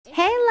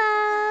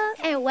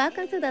and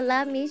welcome to the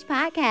Love Mish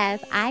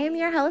podcast. I am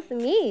your host,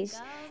 Mish.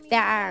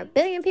 There are a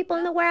billion people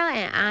in the world,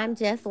 and I'm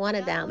just one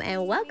of them.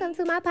 And welcome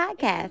to my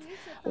podcast,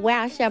 where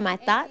I'll share my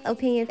thoughts,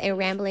 opinions, and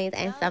ramblings,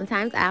 and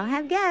sometimes I'll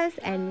have guests,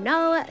 and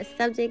no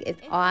subject is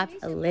off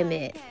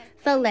limits.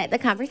 So let the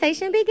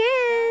conversation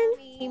begin.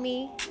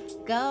 Mimi,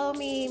 go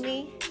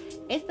Mimi.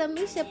 It's the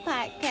Misha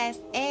podcast.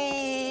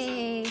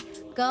 Hey,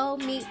 go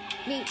me,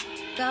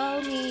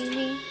 go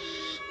Mimi.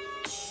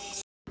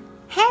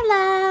 Hey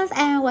loves,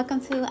 and welcome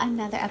to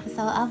another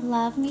episode of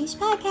Love Mish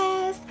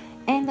podcast.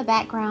 In the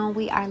background,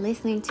 we are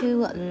listening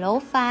to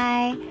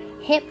Lo-Fi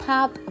Hip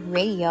Hop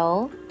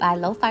Radio by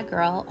Lo-Fi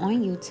Girl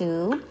on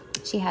YouTube.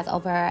 She has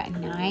over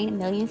 9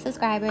 million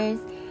subscribers,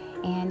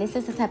 and this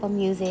is the type of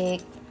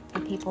music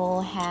that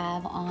people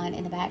have on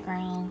in the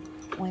background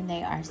when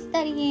they are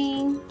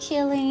studying,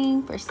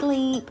 chilling, for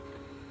sleep.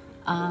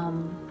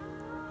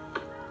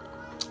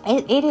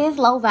 It is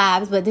low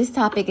vibes, but this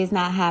topic is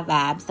not high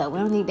vibes, so we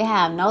don't need to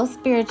have no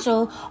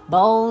spiritual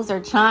bowls or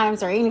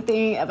chimes or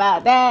anything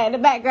about that in the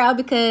background,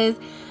 because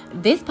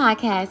this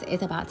podcast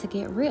is about to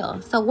get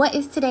real. So what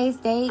is today's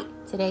date?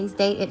 Today's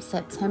date is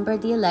September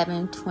the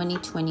 11th,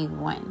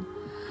 2021.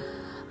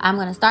 I'm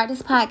going to start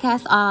this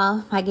podcast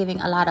off by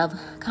giving a lot of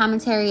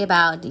commentary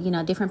about,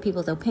 different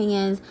people's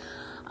opinions,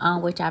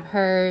 which I've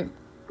heard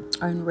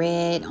and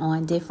read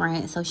on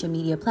different social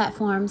media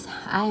platforms.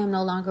 I am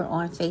no longer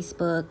on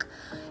Facebook,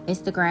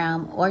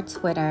 Instagram, or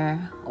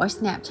Twitter, or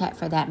Snapchat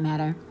for that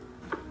matter.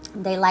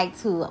 They like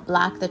to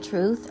block the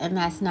truth, and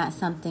that's not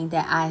something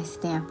that I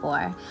stand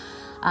for.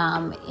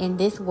 In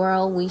this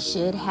world, we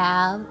should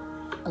have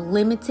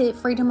limited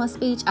freedom of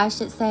speech, I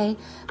should say,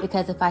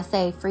 because if I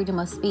say freedom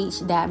of speech,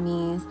 that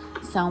means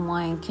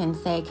someone can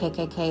say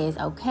KKK is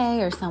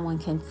okay, or someone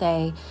can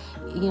say,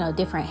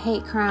 different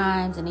hate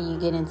crimes, and then you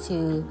get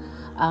into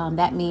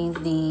that means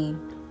the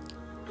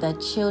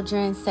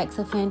children, sex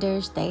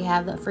offenders, they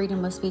have the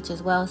freedom of speech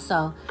as well.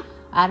 So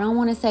I don't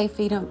want to say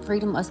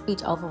freedom of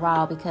speech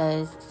overall,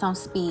 because some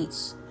speech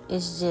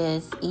is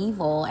just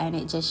evil, and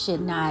it just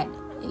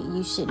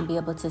you shouldn't be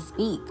able to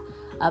speak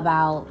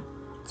about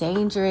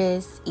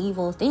dangerous,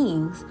 evil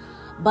things.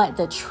 But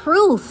the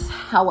truth,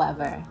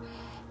 however,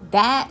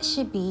 that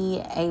should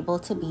be able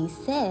to be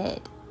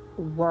said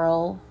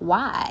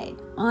worldwide,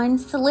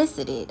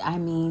 unsolicited. I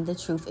mean, the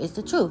truth is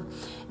the truth.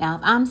 Now,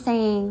 if I'm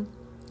saying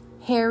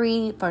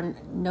Harry, for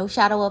no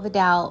shadow of a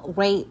doubt,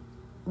 raped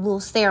little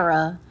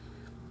Sarah,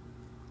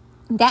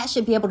 that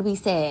should be able to be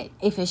said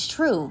if it's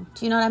true.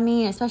 Do you know what I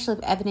mean? Especially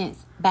if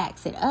evidence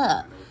backs it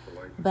up.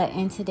 But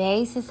in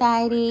today's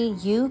society,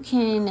 you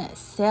can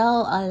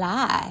sell a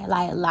lie.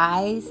 Like,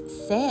 lies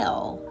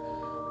sell.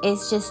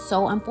 It's just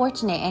so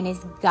unfortunate, and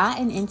it's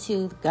gotten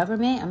into the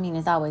government. I mean,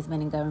 it's always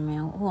been in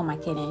government. Who am I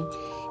kidding?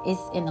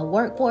 It's in the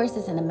workforce.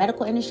 It's in the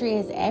medical industry.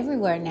 It's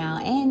everywhere now.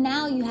 And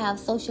now you have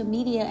social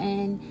media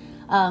and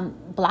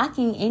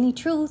blocking any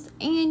truth.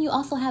 And you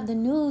also have the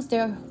news.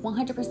 They're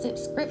 100%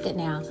 scripted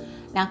now.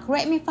 Now,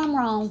 correct me if I'm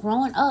wrong.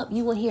 Growing up,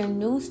 you will hear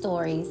news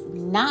stories.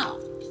 Not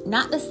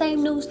the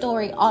same news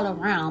story all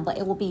around, but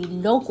it will be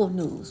local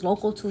news,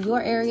 local to your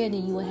area.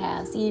 Then you will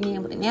have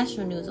CNN with the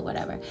national news or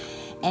whatever.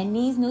 And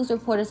these news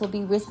reporters will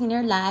be risking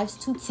their lives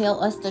to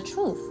tell us the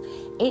truth.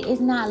 It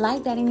is not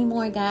like that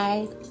anymore,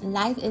 guys.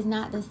 Life is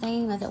not the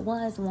same as it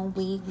was when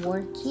we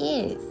were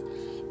kids.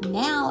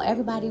 Now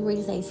everybody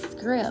reads a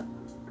script.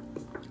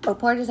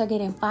 Reporters are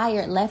getting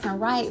fired left and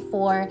right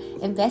for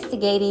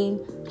investigating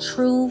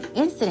true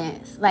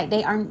incidents. Like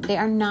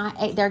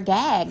they're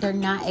gagged. They're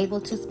not able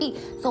to speak.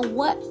 So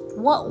what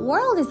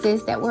world is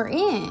this that we're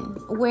in,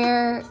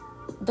 where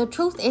the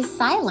truth is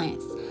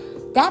silenced?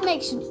 That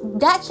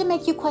should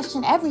make you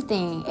question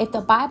everything. If the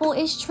Bible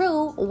is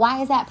true,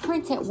 why is that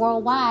printed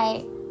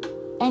worldwide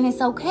and it's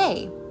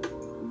okay?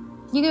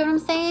 You get what I'm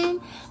saying?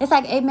 It's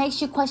like it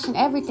makes you question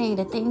everything.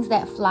 The things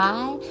that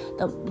fly,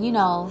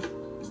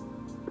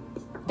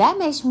 that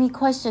makes me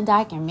question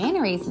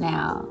documentaries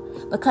now,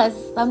 because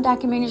some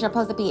documentaries are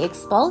supposed to be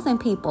exposing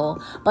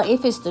people, but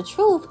if it's the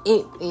truth,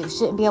 it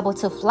shouldn't be able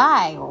to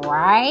fly,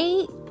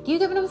 right? Do you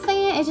get what I'm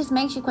saying? It just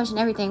makes you question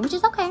everything, which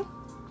is okay.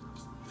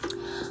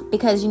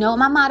 Because you know what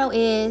my motto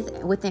is: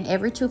 within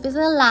every truth is a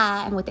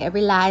lie, and with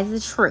every lie is a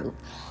truth.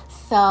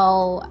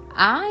 So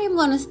I am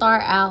going to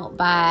start out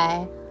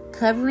by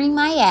covering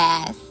my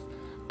ass.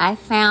 I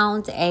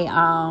found a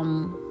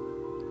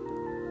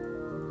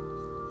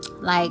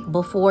like,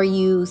 before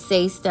you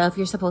say stuff,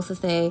 you're supposed to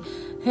say,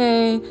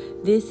 hey,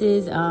 this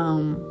is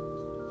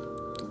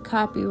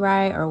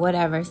copyright or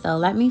whatever. So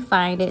let me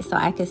find it so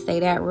I can say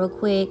that real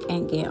quick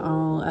and get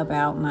on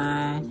about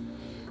my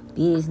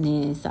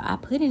business. So I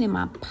put it in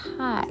my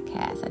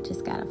podcast. I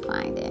just gotta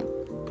find it.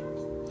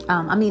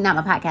 Not my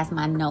podcast,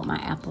 my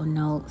Apple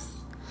Notes.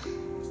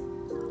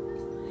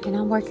 And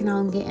I'm working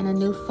on getting a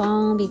new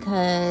phone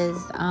because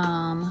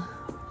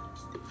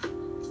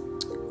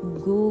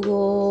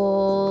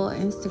Google,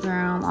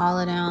 Instagram, all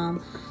of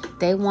them,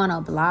 they want to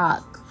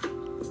block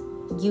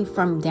you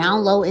from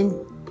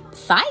downloading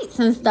sites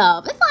and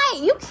stuff. It's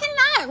like, you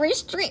cannot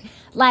restrict.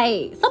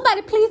 Like,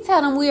 somebody please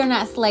tell them we are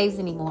not slaves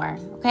anymore,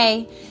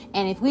 okay?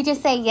 And if we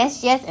just say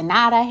yes, yes, and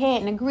nod our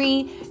head and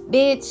agree,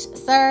 bitch,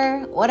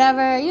 sir,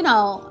 whatever, and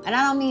I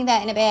don't mean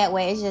that in a bad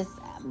way. It's just,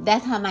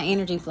 that's how my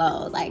energy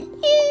flows. Like,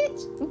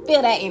 bitch,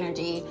 feel that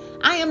energy.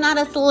 I am not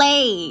a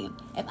slave.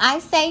 If I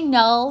say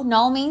no,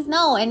 no means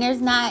no. And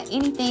there's not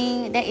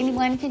anything that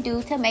anyone can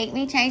do to make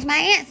me change my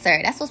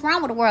answer. That's what's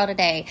wrong with the world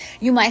today.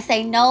 You might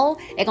say no.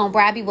 They're going to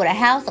bribe you with a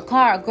house, a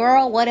car, a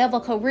girl, whatever,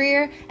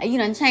 career. And you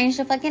done changed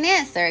your fucking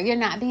answer. You're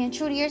not being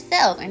true to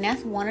yourself. And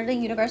that's one of the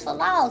universal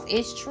laws.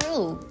 It's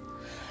true.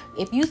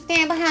 If you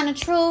stand behind the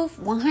truth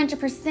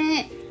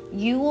 100%,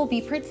 you will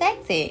be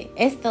protected.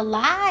 It's the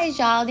lies,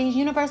 y'all. These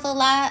universal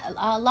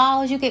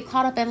laws, you get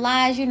caught up in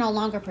lies, you're no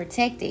longer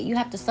protected. You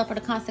have to suffer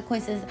the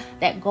consequences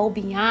that go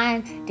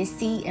beyond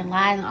deceit and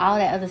lies and all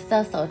that other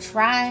stuff. So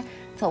try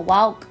to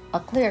walk a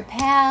clear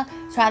path.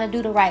 Try to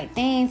do the right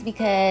things,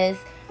 because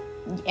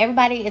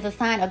everybody is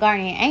assigned a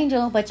guardian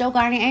angel, but your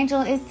guardian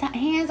angel is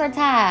hands are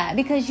tied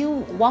because you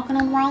walking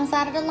on the wrong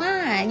side of the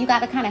line. You got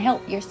to kind of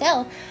help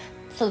yourself,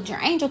 so your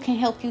angel can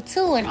help you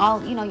too, and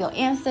all, your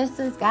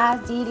ancestors,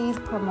 gods, deities,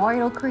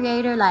 primordial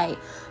creator, like,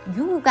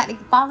 you got to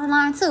fall in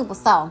line too.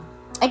 So,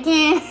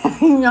 again,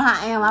 you know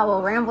how I am. I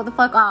will ramble the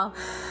fuck off.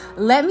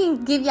 Let me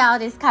give y'all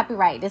this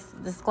copyright, this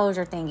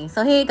disclosure thingy.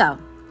 So, here you go.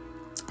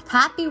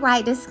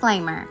 Copyright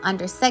disclaimer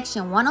under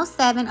Section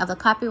 107 of the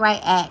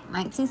Copyright Act,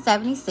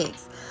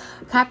 1976.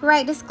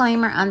 Copyright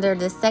disclaimer under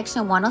the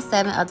Section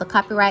 107 of the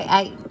Copyright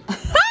Act,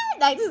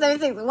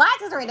 1976. Why I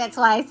just read that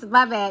twice?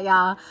 My bad,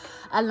 y'all.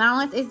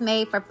 Allowance is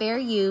made for fair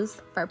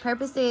use for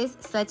purposes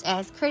such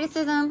as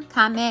criticism,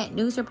 comment,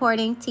 news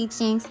reporting,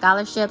 teaching,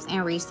 scholarships,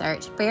 and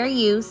research. Fair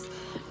use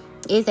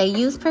is a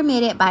use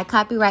permitted by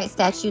copyright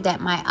statute that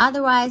might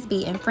otherwise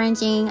be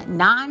infringing.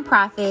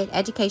 Non-profit,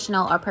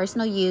 educational, or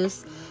personal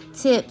use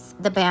tips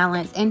the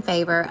balance in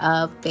favor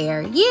of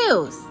fair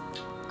use.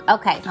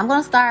 Okay, so I'm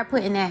going to start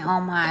putting that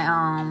on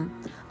my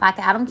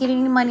podcast. I don't get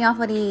any money off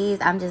of these.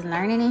 I'm just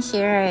learning and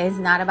sharing. It's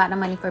not about the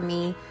money for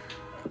me.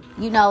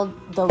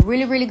 The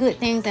really, really good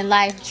things in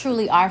life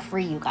truly are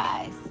free, you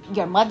guys.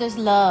 Your mother's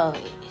love,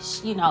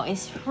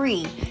 it's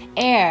free.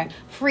 Air,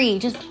 free.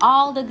 Just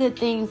all the good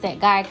things that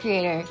God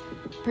creator,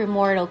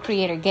 primordial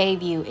creator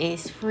gave you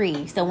is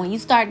free. So when you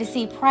start to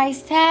see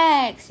price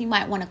tags, you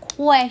might want to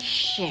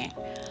question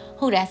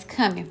who that's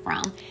coming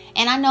from.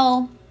 And I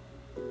know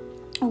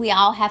we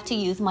all have to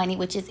use money,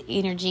 which is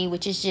energy,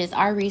 which is just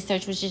our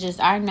research, which is just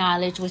our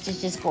knowledge, which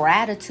is just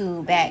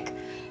gratitude back,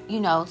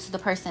 to the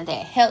person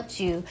that helped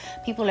you.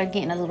 People are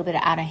getting a little bit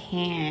out of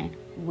hand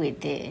with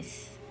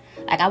this.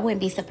 Like, I wouldn't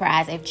be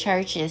surprised if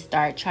churches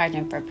start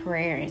charging for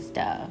prayer and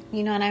stuff.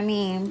 You know what I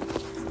mean?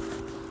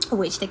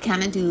 Which they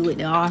kind of do with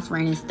the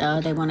offering and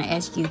stuff. They want to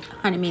ask you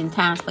 100 million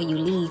times before you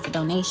leave for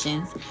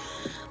donations.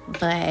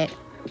 But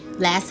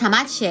last time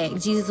I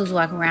checked, Jesus was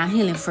walking around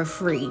healing for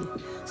free.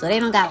 So they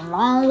don't got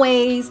long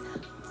ways.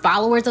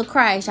 Followers of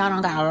Christ, y'all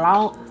don't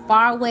got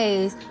far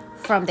ways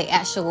from the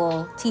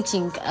actual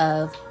teachings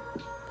of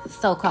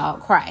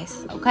so-called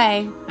Christ,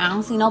 okay? I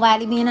don't see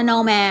nobody being a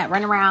nomad,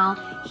 running around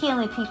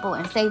healing people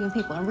and saving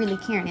people and really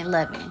caring and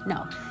loving.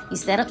 No, you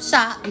set up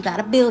shop, you got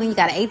a building, you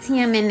got an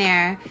ATM in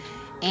there,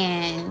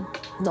 and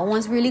no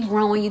one's really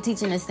growing. You're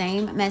teaching the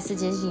same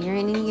messages year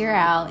in and year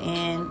out,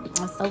 and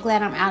I'm so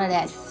glad I'm out of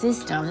that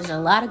system. There's a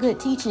lot of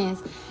good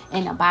teachings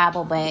in the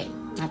Bible, but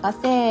like I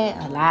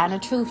said, a lie and the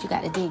truth, you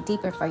got to dig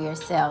deeper for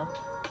yourself.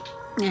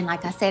 And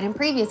like I said in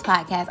previous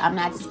podcasts, I'm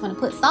not just going to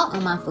put salt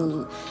on my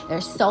food.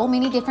 There's so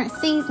many different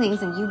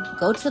seasonings, and you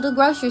go to the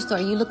grocery store,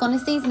 you look on the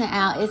seasoning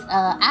aisle, it's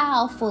an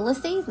aisle full of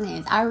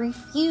seasonings. I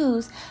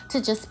refuse to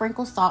just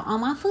sprinkle salt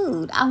on my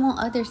food. I want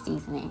other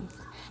seasonings.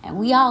 And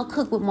we all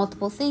cook with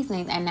multiple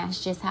seasonings, and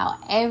that's just how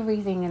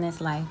everything in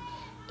this life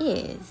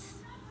is.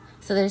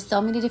 So there's so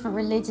many different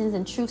religions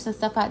and truths and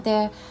stuff out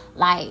there.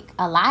 Like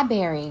a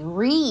library,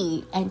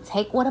 read and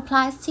take what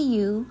applies to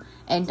you,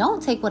 and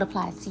don't take what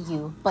applies to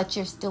you, but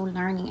you're still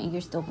learning and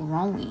you're still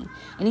growing.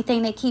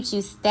 Anything that keeps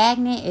you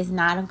stagnant is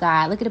not of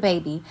God. Look at a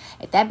baby.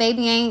 If that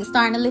baby ain't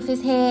starting to lift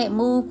his head,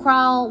 move,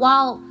 crawl,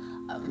 walk,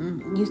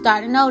 you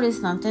start to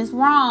notice something's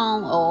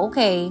wrong. Oh,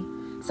 okay.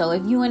 So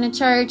if you in the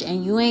church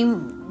and you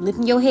ain't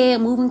lifting your head,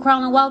 moving,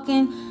 crawling,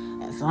 walking,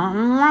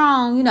 something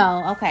wrong,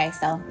 Okay,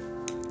 so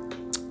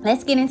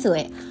let's get into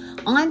it.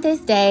 On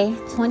this day,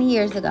 20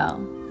 years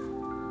ago,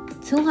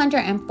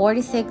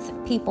 246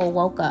 people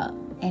woke up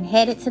and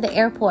headed to the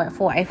airport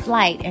for a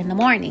flight in the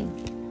morning.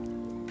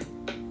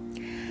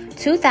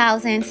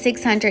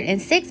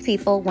 2,606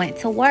 people went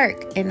to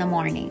work in the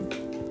morning.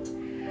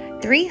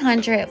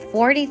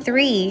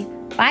 343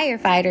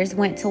 firefighters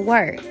went to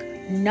work,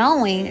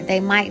 knowing they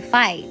might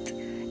fight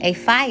a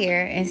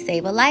fire and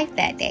save a life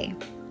that day.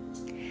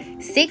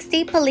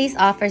 60 police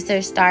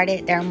officers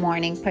started their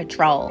morning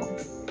patrol.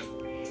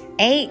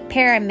 8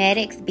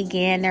 paramedics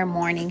began their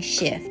morning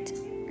shift.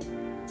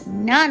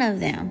 None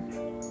of them,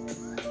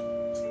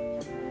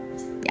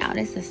 y'all,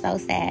 this is so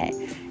sad.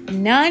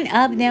 None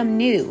of them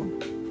knew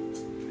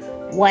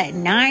what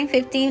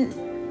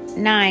 9:15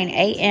 9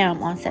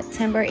 a.m. on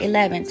September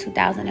 11,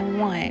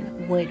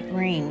 2001 would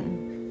bring.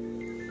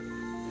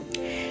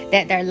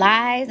 That their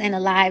lives and the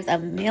lives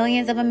of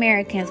millions of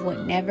Americans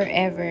would never,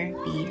 ever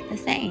be the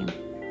same.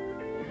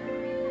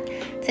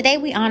 Today,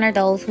 we honor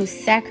those who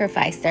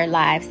sacrificed their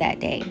lives that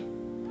day.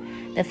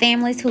 The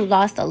families who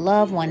lost a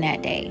loved one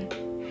that day.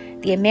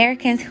 The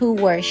Americans who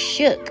were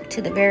shook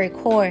to the very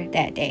core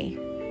that day.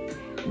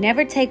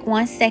 Never take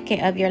 1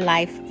 second of your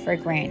life for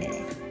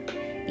granted.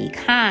 Be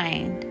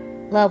kind.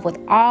 Love with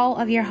all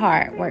of your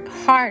heart. Work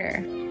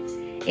harder.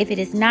 If it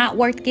is not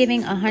worth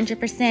giving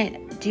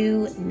 100%,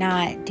 do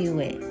not do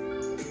it.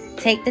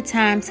 Take the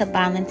time to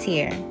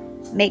volunteer.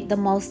 Make the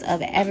most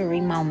of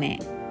every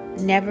moment.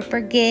 Never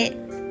forget.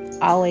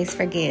 Always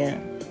forgive.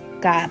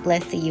 God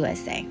bless the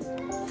USA.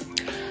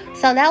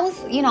 So that was,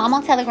 I'm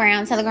on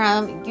Telegram.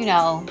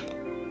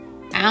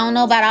 I don't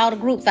know about all the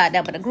groups out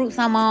there, but the groups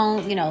I'm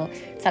on,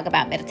 talk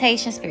about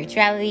meditation,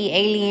 spirituality,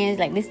 aliens,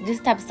 like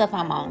this type of stuff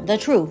I'm on. The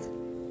truth.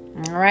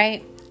 All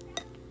right.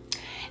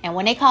 And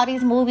when they call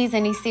these movies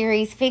and these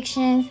series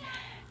fictions,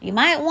 you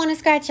might want to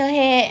scratch your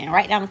head and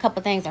write down a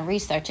couple things and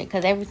research it,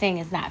 because everything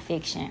is not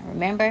fiction.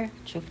 Remember,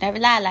 truth never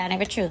lie, lie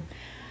never true.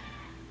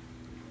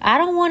 I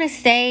don't want to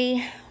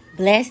say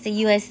bless the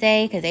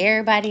USA, because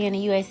everybody in the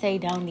USA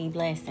don't need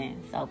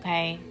blessings,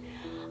 okay?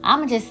 I'm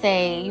going to just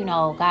say,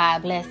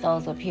 God bless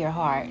those with pure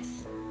hearts,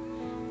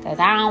 because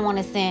I don't want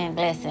to send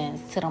blessings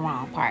to the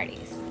wrong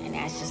parties. And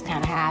that's just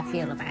kind of how I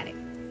feel about it.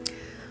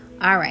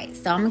 All right,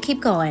 so I'm going to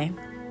keep going.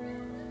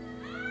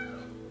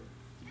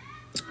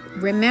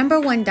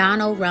 Remember when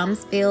Donald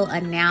Rumsfeld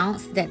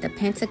announced that the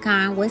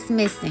Pentagon was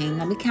missing?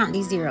 Let me count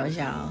these zeros,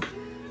 y'all.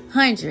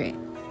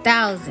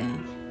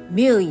 100,000,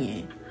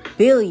 million,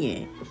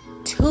 billion,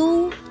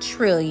 2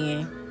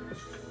 trillion,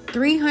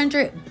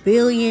 $300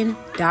 billion.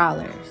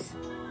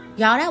 Y'all,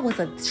 that was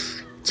a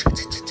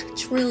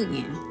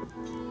trillion.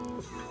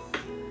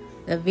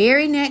 The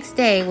very next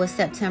day was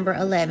September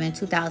 11,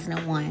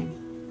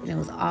 2001. And it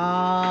was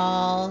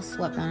all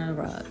swept under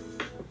the rug.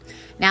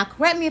 Now,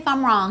 correct me if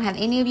I'm wrong. Have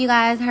any of you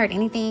guys heard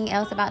anything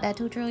else about that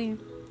 2 trillion?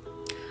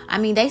 I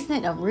mean, they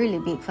sent a really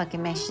big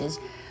fucking message.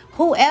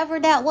 Whoever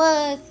that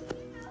was,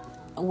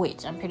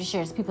 which I'm pretty sure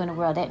there's people in the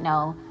world that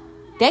know,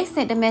 they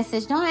sent the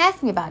message, don't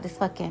ask me about this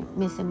fucking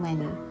missing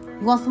money.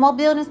 You want some more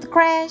buildings to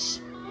crash?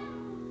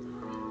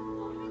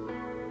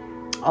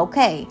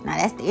 Okay, now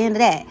that's the end of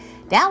that.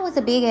 That was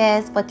a big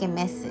ass fucking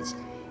message.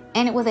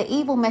 And it was an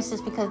evil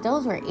message, because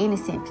those were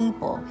innocent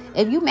people.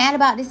 If you mad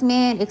about this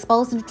man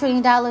exposing $1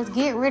 trillion,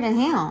 get rid of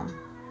him.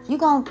 You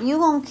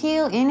gonna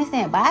kill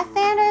innocent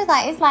bystanders?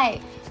 It's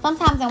like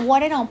sometimes in war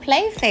they don't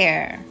play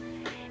fair.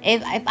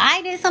 If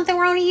I did something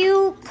wrong to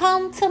you,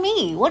 come to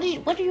me. What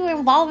are you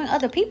involving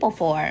other people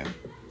for?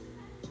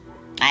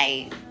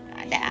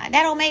 That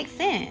don't make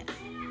sense.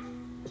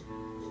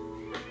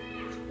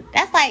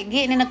 That's like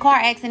getting in a car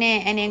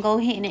accident and then go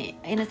hitting an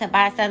innocent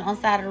bystander on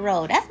the side of the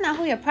road. That's not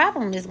who your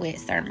problem is with,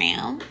 sir,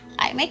 ma'am.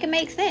 Make it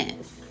make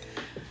sense.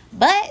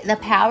 But the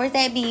powers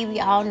that be, we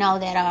all know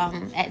that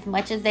as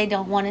much as they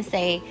don't want to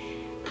say,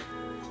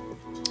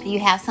 you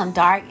have some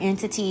dark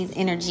entities,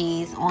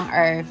 energies on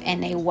earth,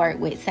 and they work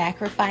with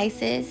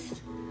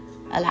sacrifices.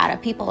 A lot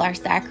of people are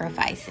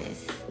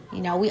sacrifices.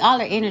 We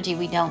all are energy,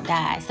 we don't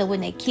die. So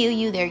when they kill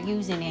you, they're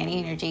using that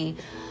energy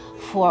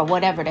for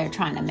whatever they're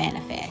trying to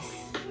manifest.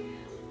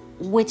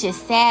 Which is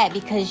sad,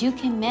 because you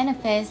can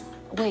manifest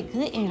with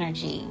good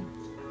energy.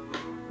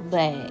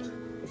 But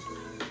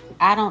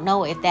I don't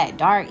know if that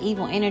dark,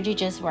 evil energy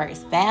just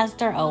works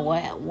faster or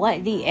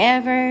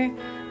whatever.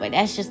 But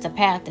that's just the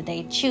path that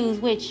they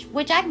choose, which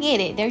I get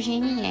it. There's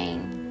yin and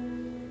yang.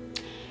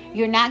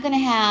 You're not going to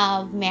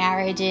have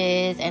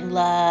marriages and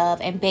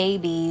love and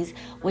babies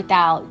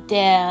without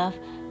death,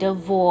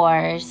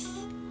 divorce.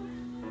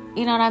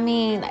 You know what I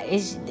mean?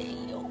 It's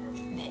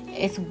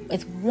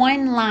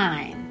one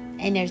line.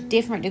 And there's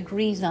different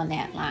degrees on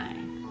that line.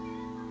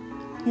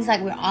 He's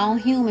like, we're all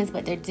humans,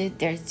 but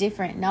there's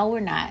different. No, we're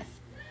not.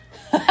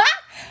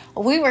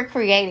 We were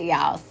created,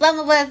 y'all. Some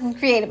of us was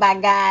created by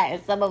God,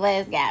 and some of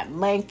us got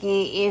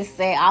monkey,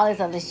 insect, all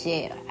this other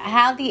shit.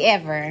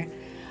 However,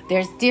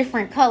 there's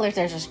different colors.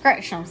 There's a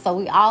spectrum. So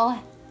we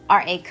all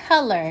are a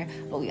color,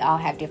 but we all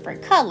have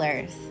different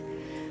colors.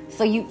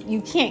 So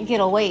you can't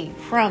get away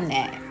from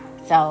that.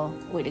 So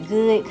with the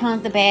good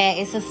comes the bad.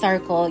 It's a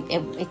circle.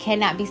 It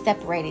cannot be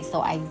separated.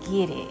 So I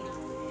get it.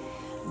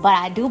 But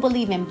I do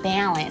believe in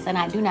balance, and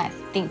I do not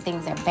think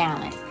things are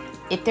balanced.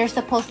 If there's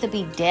supposed to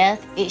be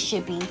death, it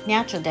should be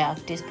natural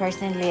death. This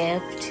person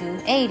lived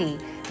to 80.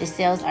 The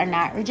cells are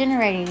not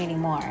regenerating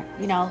anymore.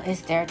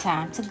 It's their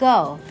time to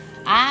go.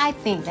 I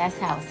think that's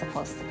how it's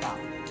supposed to go.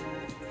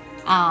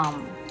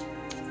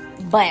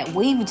 But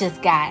we've just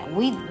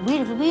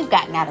we've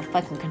gotten out of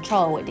fucking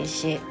control with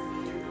this shit.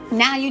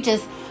 Now you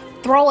just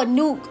throw a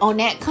nuke on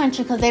that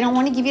country because they don't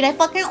want to give you that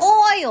fucking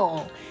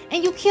oil.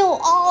 And you kill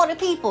all the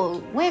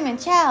people, women,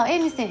 child,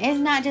 innocent. It's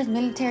not just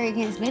military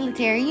against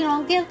military. You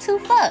don't give two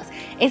fucks.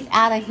 It's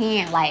out of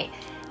hand. Like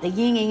the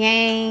yin and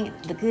yang,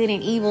 the good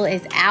and evil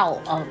is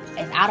out of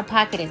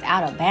pocket. It's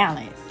out of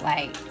balance.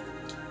 Like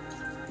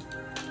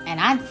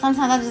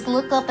sometimes I just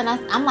look up and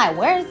I'm like,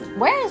 where's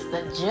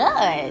the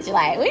judge?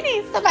 Like, we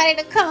need somebody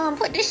to come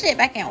put this shit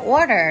back in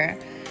order.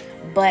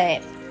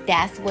 But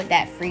that's what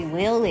that free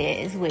will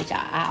is, which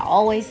I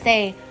always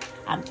say,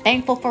 I'm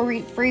thankful for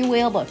free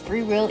will, but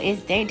free will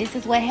is dangerous.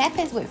 This is what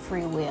happens with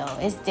free will.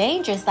 It's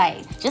dangerous.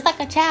 Like, just like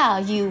a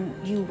child,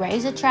 you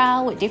raise a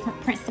child with different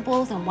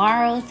principles and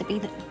morals to be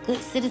the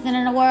good citizen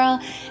in the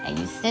world, and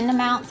you send them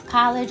out to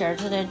college or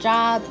to their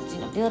job,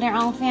 build their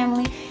own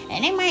family,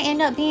 and they might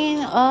end up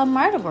being a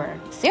murderer,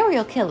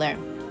 serial killer.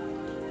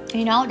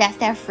 That's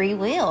their free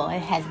will.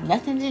 It has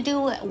nothing to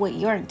do with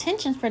your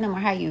intentions for them or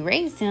how you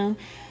raised them.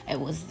 It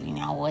was,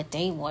 what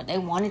they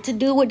wanted to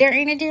do with their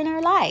energy in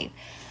their life.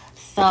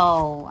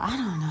 So, I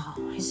don't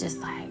know. It's just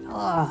like,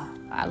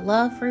 I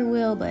love free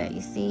will, but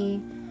you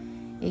see,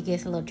 it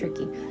gets a little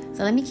tricky.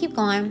 So, let me keep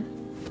going.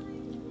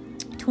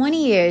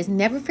 20 years,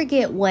 never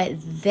forget what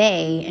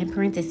they, in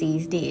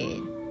parentheses,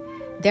 did.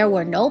 There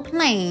were no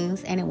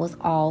planes, and it was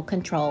all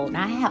controlled.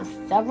 Now, I have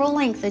several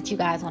links that you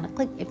guys want to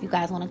click, if you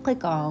guys want to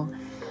click on.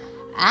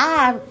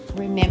 I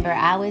remember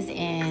I was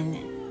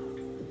in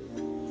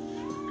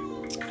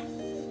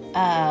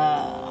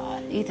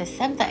either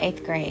 7th or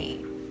 8th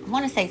grade. I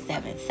want to say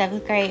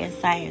 7th grade in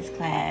science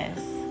class.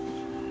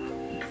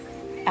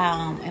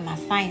 In my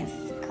science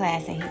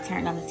class, and he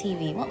turned on the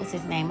TV. What was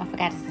his name? I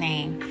forgot his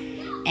name.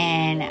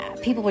 And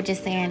people were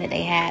just saying that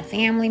they had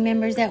family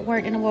members that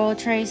worked in the World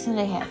Trade Center.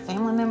 They had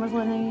family members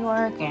in New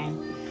York,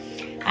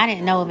 and I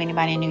didn't know of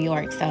anybody in New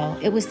York, so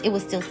it was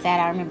still sad.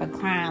 I remember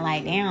crying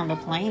like, damn, the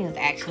planes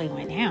actually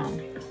went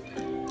down.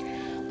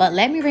 But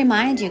let me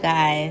remind you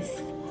guys,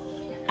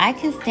 I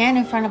can stand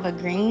in front of a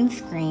green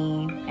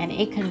screen and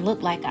it can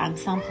look like I'm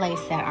someplace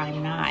that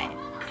I'm not.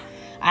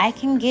 I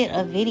can get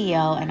a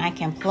video and I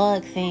can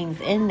plug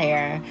things in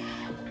there,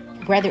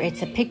 whether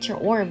it's a picture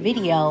or a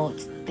video,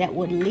 that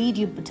would lead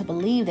you to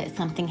believe that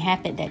something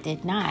happened that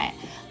did not.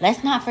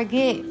 Let's not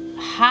forget,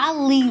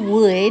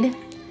 Hollywood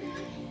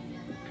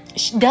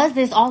does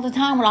this all the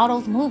time with all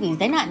those movies.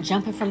 They're not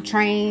jumping from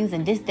trains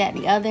and this, that,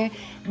 and the other.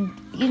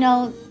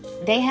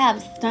 They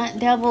have stunt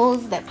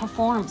doubles that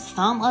perform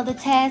some other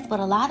tasks,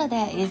 but a lot of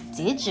that is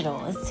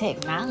digital. It's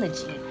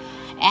technology.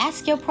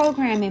 Ask your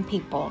programming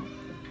people.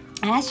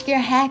 Ask your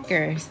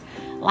hackers.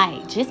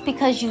 Like, just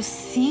because you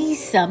see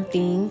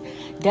something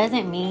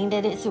doesn't mean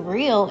that it's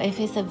real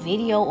if it's a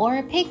video or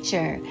a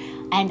picture.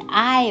 An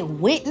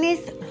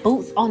eyewitness,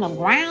 boots on the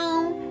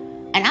ground.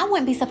 And I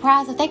wouldn't be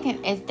surprised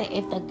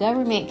if the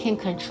government can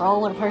control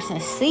what a person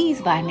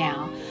sees by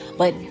now.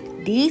 But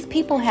these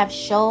people have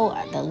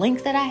shown, the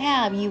links that I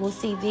have, you will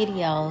see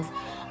videos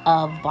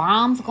of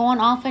bombs going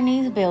off in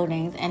these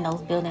buildings and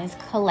those buildings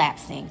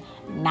collapsing.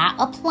 Not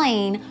a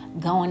plane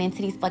going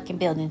into these fucking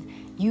buildings.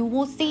 You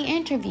will see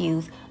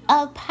interviews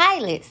of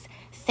pilots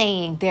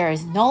saying there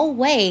is no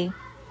way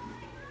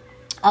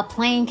a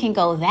plane can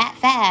go that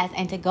fast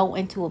and to go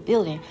into a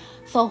building.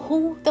 So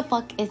who the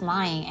fuck is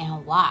lying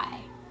and why?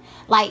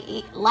 Like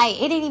it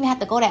didn't even have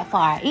to go that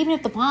far. Even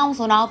if the bombs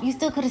went off, you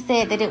still could have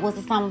said that it was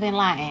Osama bin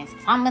Laden.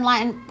 Osama bin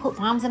Laden put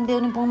bombs in the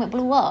building, boom, it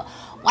blew up.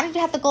 Why did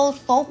you have to go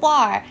so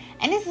far?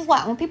 And this is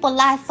why when people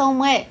lie so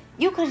much,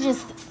 you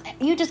just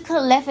could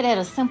have left it at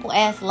a simple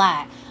ass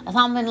lie.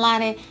 Osama bin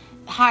Laden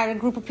hired a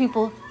group of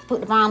people,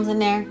 put the bombs in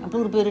there, and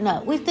blew the building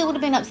up. We still would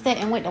have been upset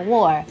and went to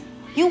war.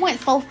 You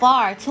went so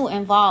far to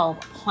involve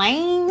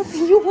planes.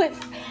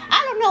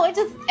 I don't know. It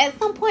just, at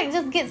some point, it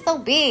just gets so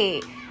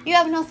big. You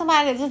ever know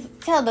somebody that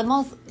just tell the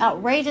most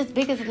outrageous,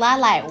 biggest lie?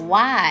 Like,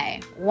 why?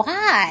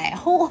 Why?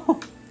 Who?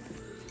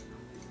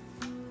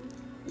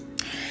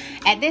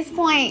 At this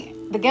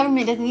point, the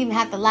government doesn't even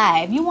have to lie.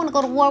 If you want to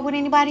go to war with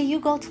anybody,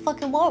 you go to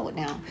fucking war with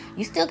them.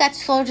 You still got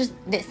your soldiers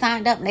that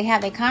signed up and they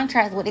have their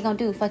contracts. What they gonna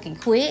do? Fucking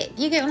quit?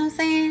 You get what I'm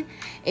saying?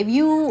 If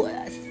you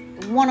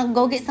want to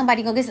go get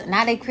somebody, go get some.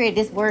 Now they create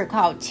this word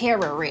called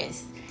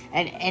terrorist.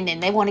 And then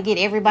they want to get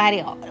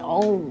everybody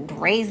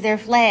raise their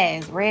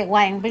flags, red,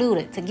 white, and blue,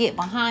 to get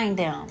behind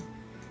them.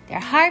 They're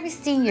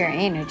harvesting your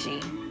energy.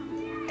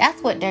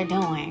 That's what they're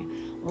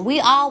doing. When we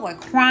all were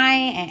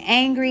crying and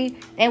angry,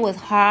 they was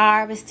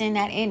harvesting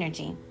that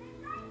energy.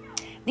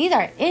 These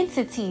are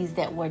entities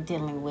that we're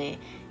dealing with.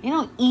 They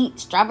don't eat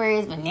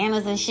strawberries,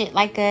 bananas, and shit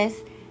like us.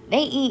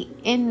 They eat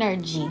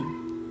energy.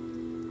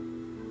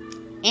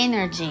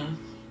 Energy.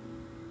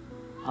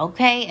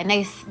 Okay? And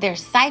they're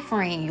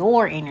ciphering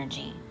your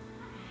energy.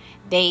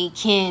 They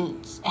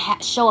can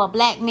show a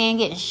black man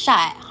getting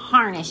shot,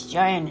 harness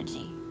your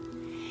energy.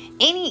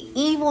 Any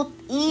evil,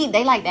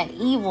 they like that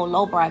evil,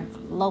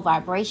 low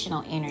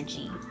vibrational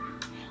energy.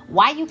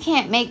 Why you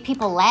can't make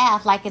people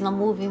laugh like in the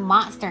movie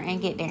Monster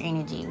and get their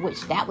energy, which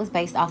that was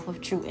based off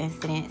of true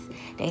incidents.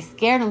 They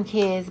scare them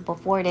kids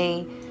before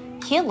they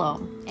kill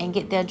them and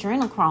get the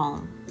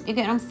adrenochrome. You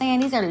get what I'm saying?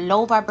 These are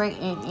low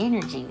vibrating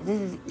energies.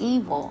 This is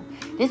evil.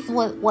 This is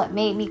what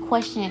made me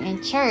question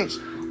in church.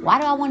 Why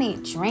do I want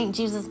to drink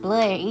Jesus'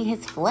 blood and eat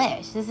his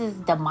flesh? This is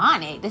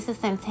demonic. This is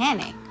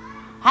satanic.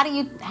 How do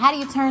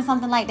you turn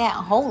something like that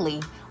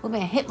holy? We've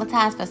been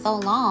hypnotized for so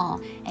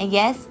long. And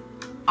yes,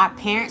 our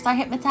parents are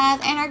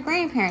hypnotized and our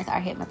grandparents are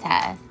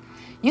hypnotized.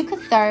 You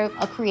could serve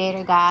a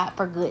creator God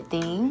for good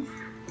things.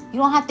 You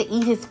don't have to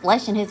eat his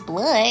flesh and his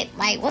blood.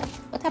 Like, what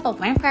type of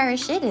vampire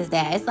shit is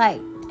that? It's like,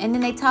 and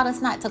then they taught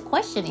us not to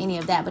question any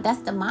of that, but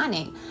that's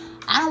demonic.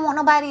 I don't want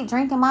nobody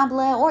drinking my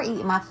blood or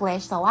eating my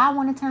flesh, so I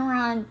want to turn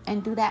around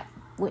and do that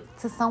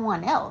to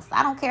someone else.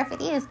 I don't care if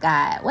it is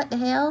God. What the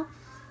hell?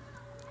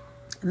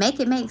 Make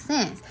it make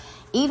sense.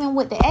 Even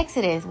with the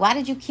Exodus, why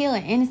did you kill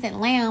an innocent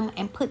lamb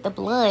and put the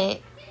blood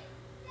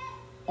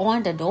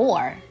on the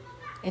door?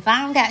 If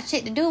I don't got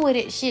shit to do with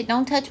it, shit,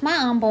 don't touch my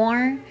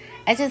unborn.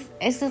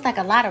 It's just like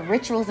a lot of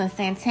rituals and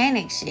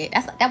satanic shit.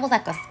 That was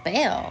like a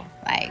spell.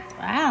 Like,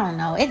 I don't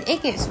know.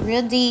 It gets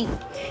real deep.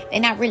 They're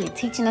not really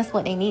teaching us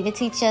what they need to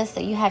teach us. So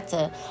you have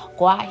to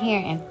go out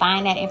here and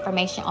find that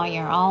information on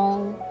your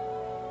own.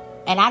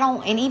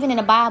 And even in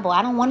the Bible,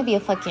 I don't want to be a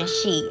fucking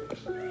sheep.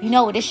 You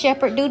know what the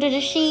shepherd do to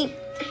the sheep?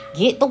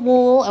 Get the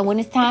wool, and when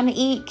it's time to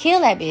eat,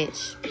 kill that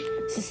bitch.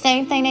 It's the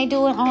same thing they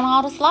do on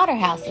all the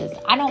slaughterhouses.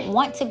 I don't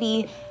want to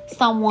be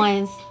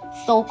someone's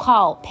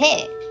so-called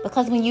pet,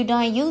 because when you're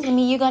done using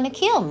me, you're going to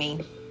kill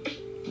me.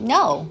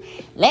 No.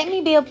 Let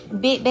me be a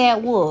big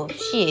bad wolf.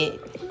 Shit.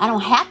 I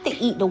don't have to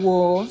eat the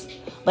wolves,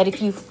 but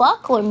if you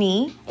fuck with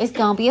me, it's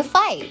going to be a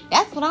fight.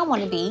 That's what I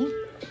want to be.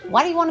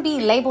 Why do you want to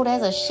be labeled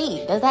as a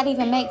sheep? Does that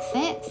even make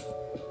sense?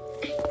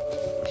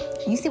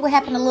 You see what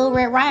happened to Little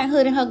Red Riding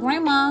Hood and her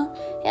grandma?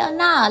 Hell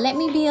nah. Let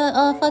me be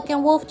a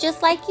fucking wolf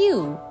just like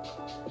you.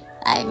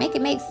 Like, make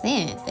it make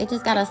sense. They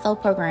just got us so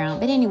programmed.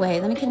 But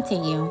anyways, let me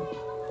continue.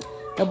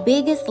 The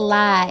biggest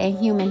lie in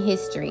human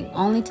history,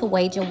 only to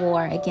wage a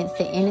war against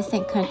the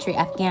innocent country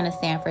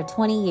Afghanistan for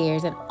 20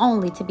 years and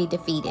only to be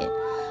defeated.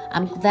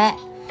 I'm glad.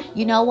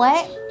 You know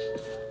what?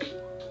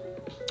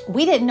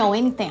 We didn't know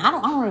anything. I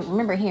don't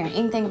remember hearing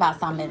anything about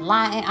Osama bin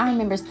Laden. I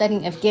remember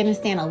studying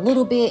Afghanistan a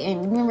little bit.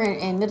 And remember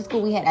in middle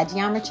school we had a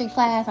geometry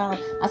class.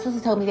 My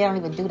sister told me they don't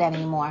even do that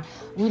anymore.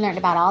 We learned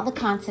about all the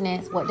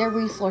continents, what their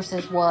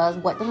resources was,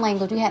 what the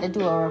language. We had to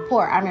do a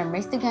report. I remember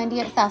Mr. Gundy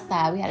at the South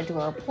Side. We had to do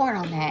a report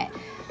on that.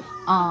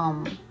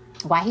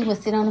 While he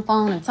would sit on the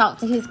phone and talk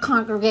to his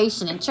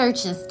congregation and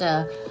church and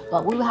stuff.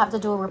 But we would have to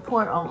do a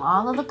report on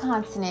all of the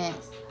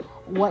continents,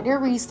 what their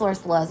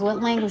resource was,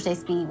 what language they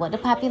speak, what the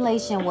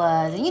population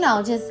was. And,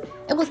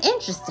 it was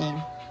interesting.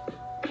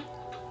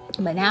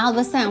 But now all of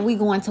a sudden we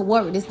going to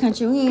war with this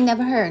country. We ain't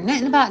never heard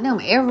nothing about them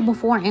ever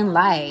before in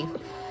life.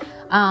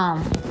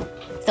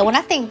 So when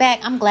I think back,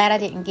 I'm glad I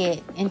didn't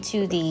get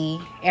into the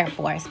Air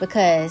Force,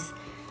 because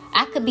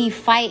I could be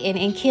fighting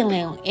and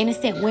killing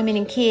innocent women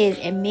and kids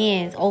and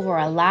men over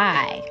a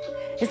lie.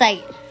 It's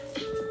like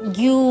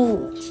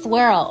you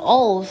swear an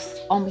oath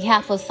on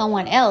behalf of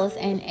someone else,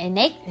 and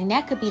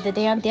that could be the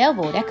damn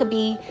devil. That could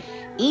be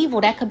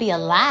evil. That could be a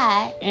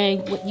lie,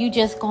 and you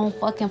just gonna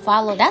fucking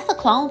follow. That's a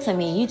clone to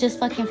me. You just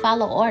fucking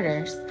follow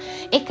orders.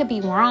 It could be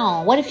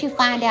wrong. What if you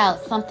find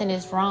out something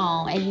is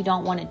wrong and you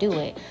don't want to do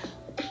it?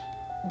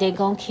 They're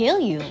gonna kill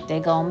you. They're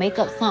gonna make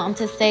up something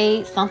to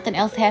say something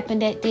else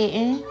happened that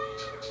didn't.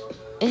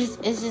 It's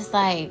just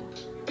like,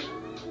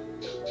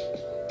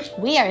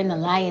 we are in the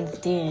lion's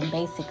den,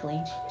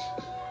 basically.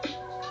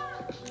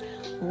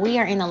 We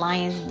are in the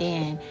lion's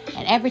den.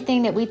 And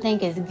everything that we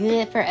think is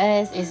good for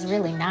us is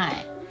really not.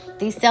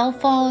 These cell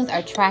phones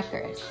are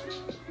trackers.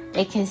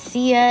 They can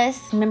see us.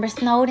 Remember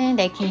Snowden?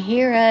 They can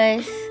hear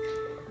us.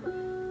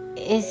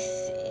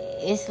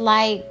 It's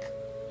like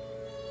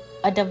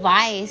a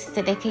device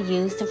that they could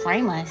use to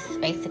frame us,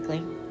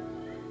 basically.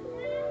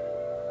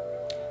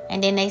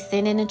 And then they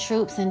send in the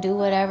troops and do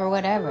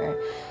whatever.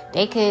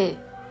 They could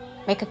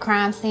make a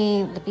crime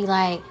scene to be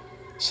like,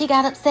 she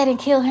got upset and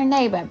killed her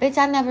neighbor. Bitch,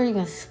 I never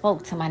even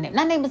spoke to my neighbor.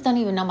 My neighbors don't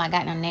even know my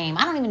goddamn name.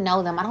 I don't even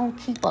know them. I don't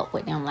keep up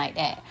with them like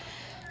that.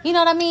 You know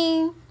what I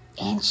mean?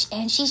 And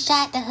she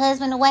shot the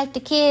husband, the wife,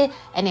 the kid,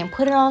 and then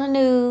put it on the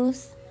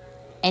news.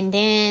 And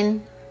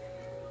then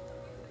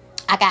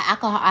I got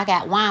alcohol. I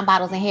got wine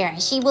bottles in here, and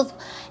she was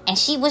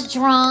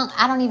drunk.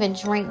 I don't even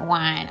drink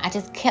wine. I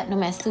just kept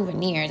them as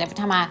souvenirs. Every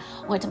time I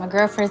went to my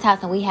girlfriend's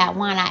house and we had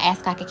wine, I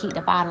asked if I could keep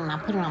the bottle, and I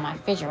put it on my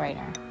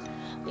refrigerator.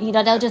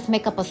 They'll just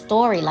make up a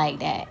story like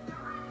that.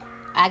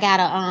 I got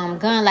a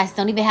gun license.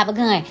 Don't even have a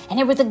gun, and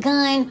there was a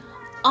gun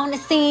on the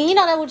scene.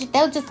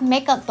 They'll just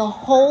make up the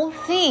whole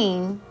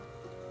thing.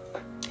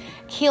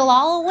 Kill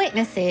all the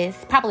witnesses.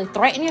 Probably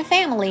threaten your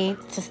family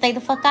to stay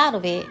the fuck out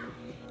of it,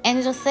 and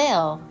it'll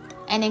sell.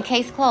 And then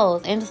case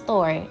closed, end of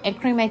story. And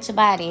cremate your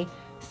body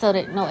so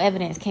that no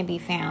evidence can be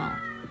found.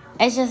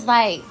 It's just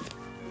like,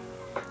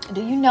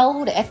 do you know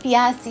who the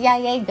FBI,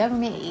 CIA,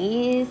 government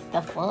is?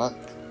 The fuck?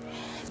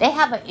 They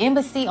have an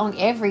embassy on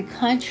every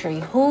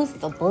country. Who's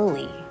the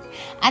bully?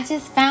 I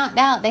just found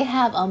out they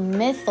have a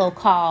missile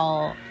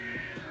called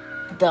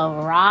the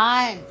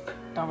Rod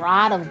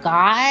of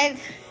God.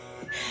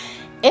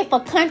 If a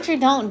country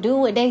don't do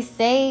what they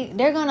say,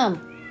 they're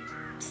gonna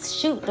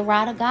shoot the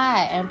Rod of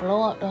God and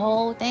blow up the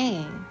whole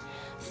thing.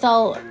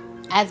 So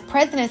as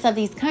presidents of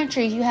these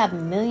countries, you have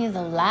millions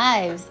of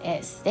lives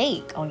at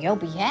stake on your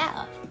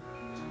behalf.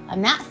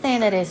 I'm not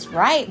saying that it's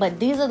right, but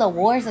these are the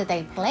wars that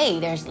they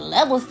play. There's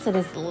levels to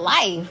this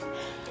life.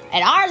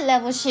 At our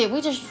level, shit,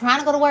 we just trying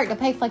to go to work to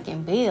pay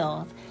fucking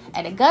bills.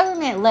 At the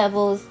government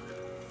levels,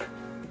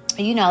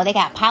 you know, they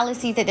got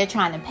policies that they're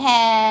trying to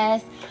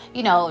pass.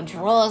 You know,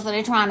 drugs that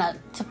they're trying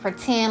to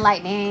pretend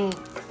like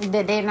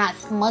they're not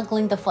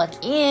smuggling the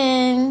fuck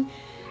in.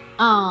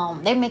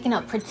 They're making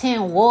up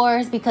pretend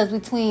wars, because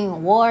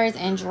between wars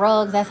and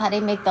drugs, that's how they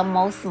make the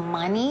most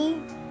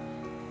money.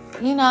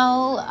 You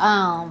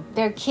know,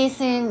 they're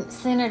kissing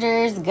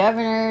senators,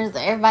 governors,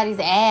 everybody's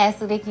ass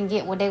so they can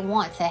get what they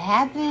want to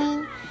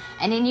happen.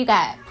 And then you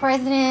got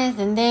presidents,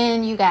 and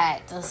then you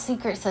got the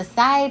secret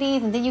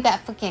societies, and then you got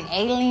fucking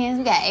aliens.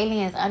 We got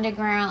aliens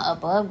underground,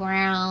 above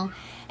ground.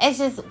 It's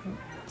just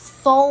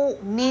so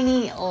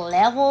many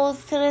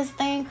levels to this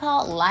thing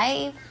called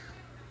life.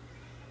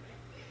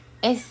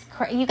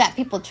 You got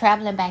people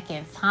traveling back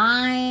in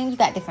time. You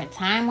got different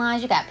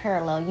timelines. You got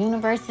parallel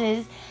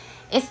universes.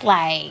 It's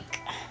like,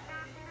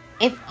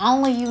 if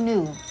only you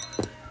knew.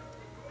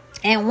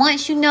 And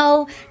once you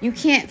know, you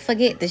can't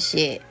forget the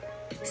shit.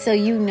 So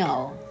you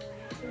know.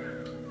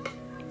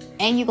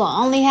 And you're going to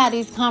only have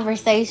these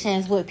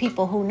conversations with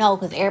people who know,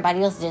 because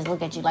everybody else just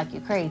look at you like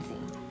you're crazy.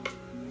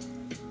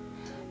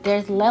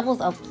 There's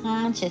levels of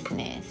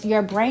consciousness.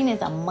 Your brain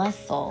is a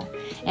muscle.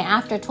 And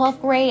after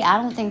 12th grade,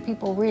 I don't think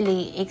people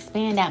really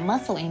expand that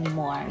muscle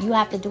anymore. You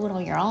have to do it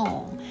on your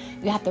own.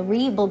 You have to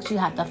read books. You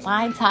have to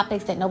find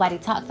topics that nobody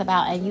talks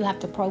about, and you have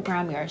to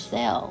program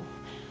yourself.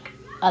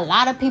 A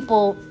lot of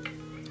people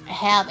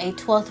have a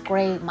 12th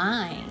grade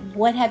mind.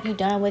 What have you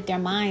done with your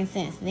mind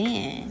since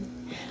then?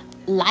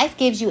 Life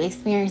gives you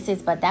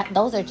experiences, but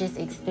those are just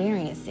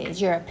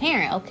experiences. You're a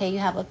parent. Okay, you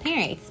have a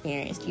parent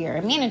experience. You're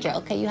a manager.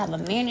 Okay, you have a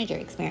manager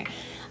experience.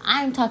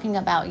 I'm talking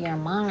about your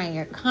mind,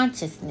 your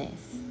consciousness.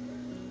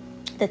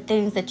 The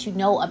things that you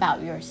know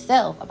about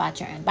yourself, about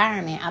your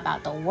environment,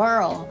 about the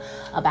world,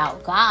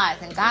 about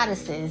gods and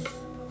goddesses,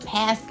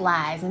 past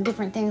lives, and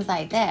different things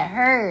like that.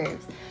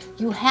 Herbs.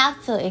 You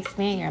have to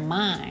expand your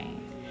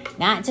mind.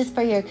 Not just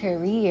for your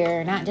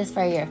career, not just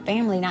for your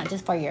family, not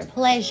just for your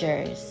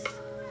pleasures.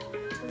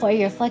 For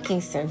your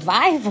fucking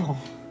survival.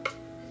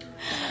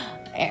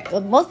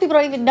 Most people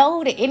don't even know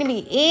who the enemy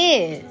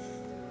is.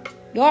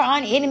 You're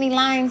on enemy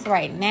lines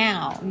right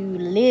now. You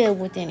live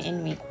within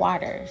enemy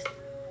quarters.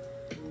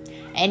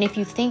 And if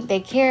you think they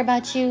care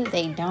about you,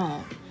 they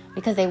don't.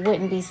 Because they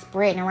wouldn't be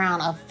spreading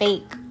around a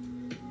fake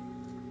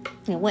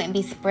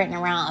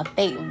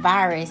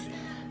virus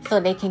so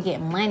they can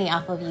get money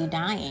off of you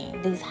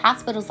dying. These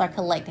hospitals are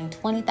collecting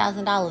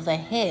 $20,000 a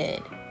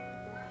head.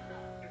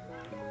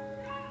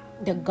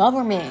 The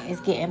government is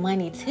getting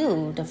money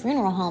too. The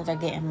funeral homes are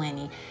getting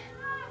money.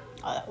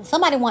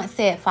 Somebody once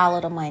said,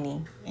 follow the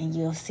money and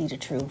you'll see the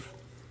truth.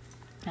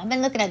 I've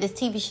been looking at this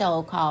TV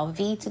show called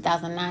V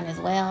 2009 as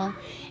well.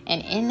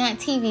 And in that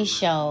TV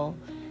show,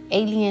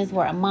 aliens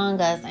were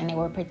among us, and they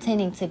were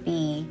pretending to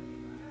be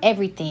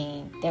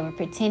everything. They were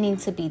pretending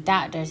to be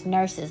doctors,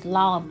 nurses,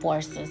 law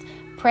enforcers,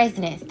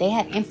 presidents. They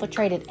had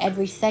infiltrated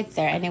every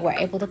sector, and they were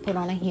able to put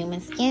on a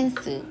human skin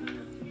suit.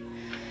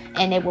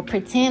 And they would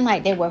pretend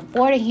like they were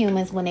for the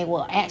humans when they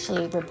were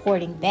actually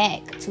reporting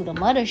back to the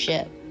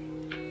mothership.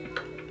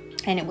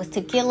 And it was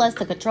to kill us,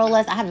 to control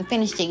us. I haven't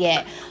finished it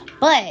yet.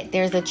 But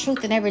there's a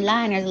truth in every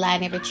lie, and there's a lie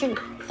in every truth.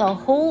 So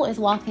who is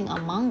walking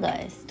among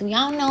us? Do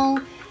y'all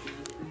know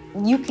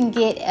you can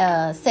get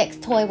a sex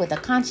toy with a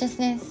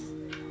consciousness?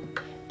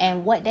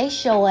 And what they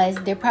show us,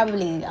 they're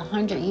probably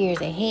 100 years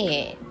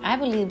ahead. I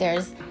believe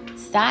there's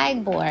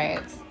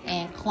cyborgs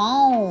and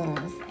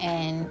clones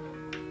and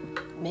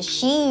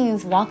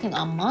machines walking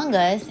among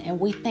us, and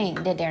we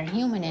think that they're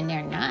human and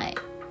they're not.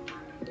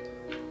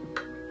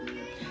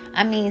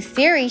 I mean,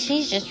 Siri,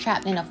 she's just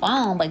trapped in a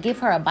phone, but give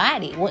her a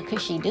body. What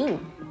could she do?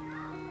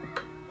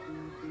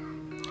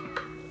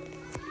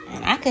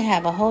 And I could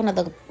have a whole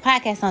nother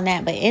podcast on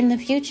that, but in the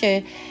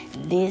future,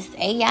 this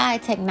AI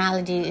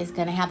technology is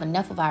going to have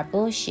enough of our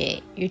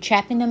bullshit. You're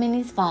trapping them in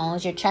these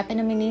phones. You're trapping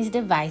them in these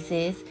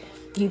devices.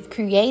 You've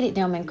created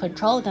them and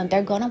controlled them.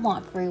 They're going to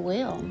want free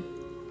will.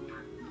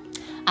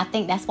 I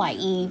think that's why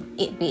Eve,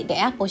 it bit the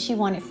apple. She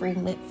wanted free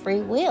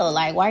will.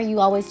 Like, why are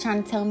you always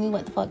trying to tell me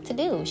what the fuck to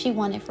do? She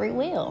wanted free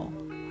will.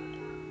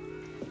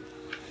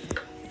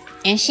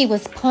 And she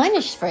was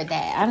punished for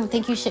that. I don't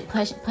think you should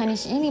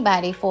punish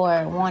anybody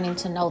for wanting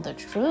to know the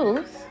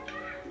truth.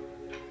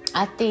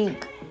 I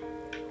think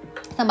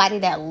somebody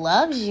that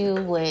loves you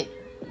would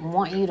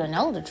want you to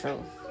know the truth.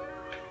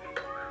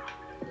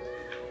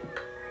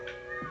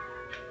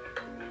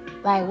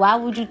 Like, why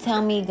would you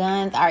tell me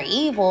guns are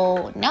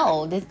evil?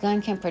 No, this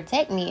gun can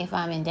protect me if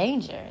I'm in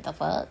danger. The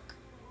fuck?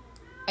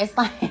 It's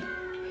like,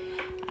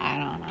 I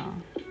don't know.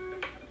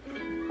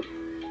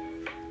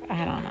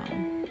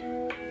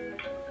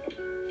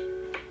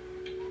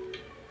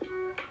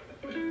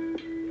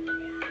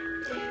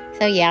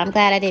 So yeah, I'm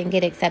glad I didn't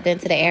get accepted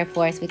into the Air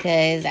Force,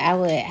 because I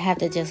would have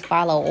to just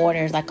follow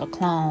orders like a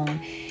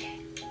clone.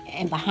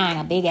 And behind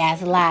a big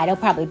ass lie, they'll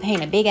probably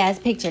paint a big ass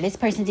picture. This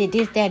person did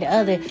this, that, the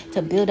other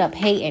to build up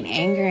hate and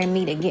anger in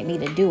me to get me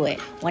to do it,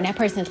 when that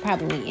person is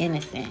probably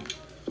innocent.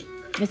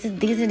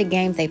 These are the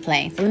games they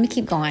play. So let me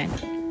keep going.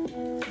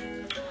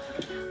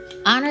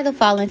 Honor the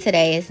fallen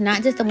today. It's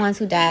not just the ones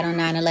who died on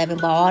 9/11,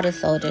 but all the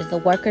soldiers, the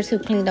workers who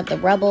cleaned up the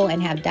rubble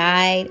and have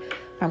died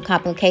from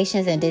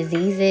complications and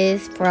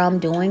diseases from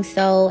doing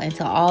so, and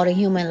to all the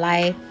human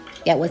life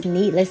that was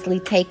needlessly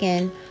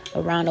taken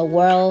around the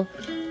world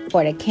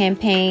for the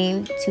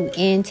campaign to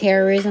end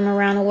terrorism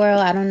around the world.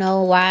 I don't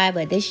know why,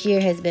 but this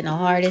year has been the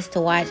hardest to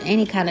watch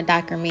any kind of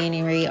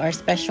documentary or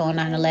special on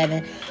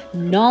 9/11,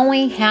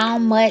 knowing how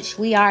much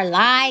we are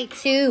lied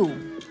to.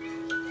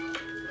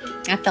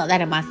 I felt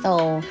that in my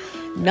soul.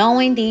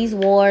 Knowing these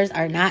wars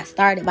are not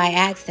started by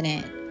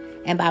accident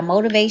and by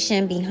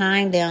motivation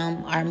behind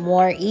them are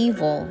more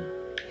evil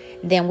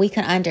than we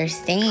can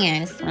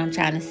understand. That's what I'm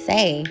trying to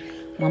say.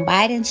 When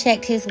Biden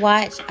checked his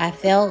watch, I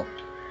felt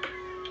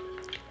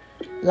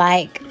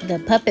like the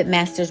puppet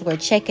masters were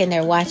checking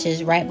their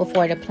watches right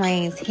before the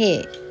planes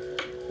hit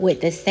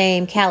with the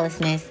same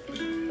callousness.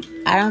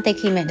 I don't think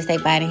he meant to say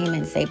Biden. He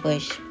meant to say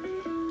Bush.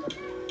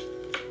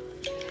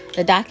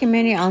 The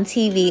documentary on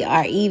TV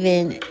are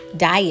even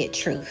diet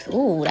truth.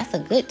 Ooh, that's a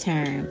good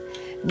term.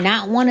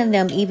 Not one of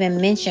them even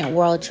mentioned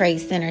World Trade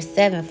Center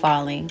 7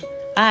 falling.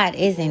 Odd,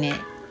 isn't it?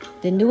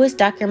 The newest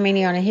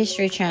documentary on the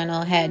History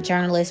Channel had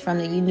journalists from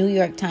the New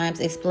York Times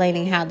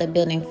explaining how the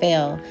building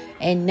fell,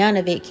 and none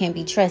of it can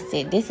be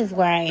trusted. This is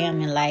where I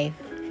am in life.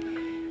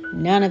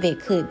 None of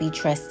it could be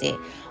trusted.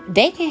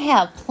 They can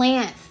have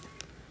plants.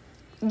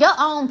 Your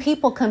own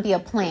people can be a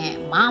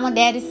plant. Mama,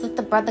 daddy,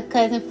 sister, brother,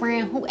 cousin,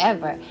 friend,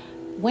 whoever.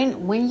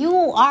 When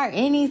you are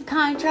in these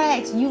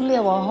contracts, you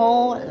live a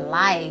whole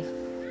life.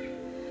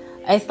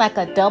 It's like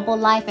a double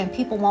life, and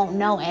people won't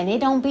know. And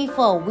it don't be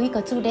for a week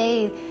or 2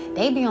 days.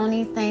 They be on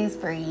these things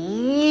for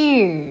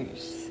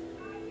years.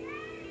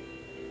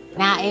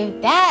 Now,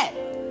 if that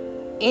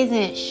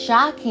isn't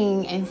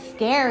shocking and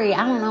scary,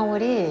 I don't know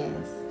what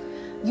is.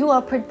 You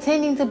are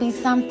pretending to be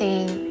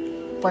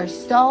something for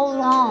so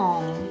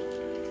long,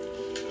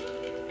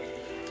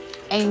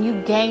 and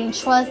you gain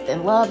trust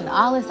and love and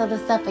all this other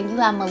stuff, and you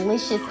have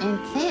malicious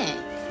intent.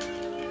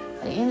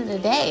 At the end of the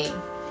day,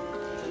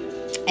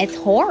 it's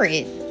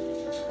horrid.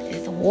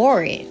 It's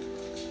horrid.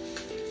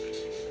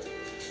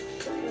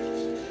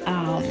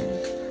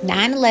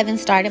 9/11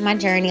 started my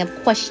journey of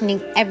questioning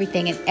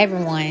everything and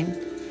everyone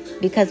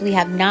because we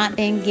have not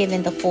been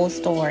given the full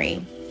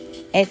story.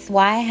 It's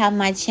why I have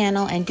my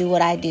channel and do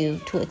what I do,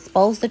 to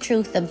expose the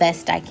truth the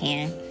best I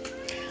can.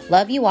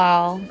 Love you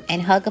all,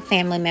 and hug a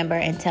family member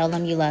and tell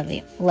them you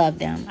love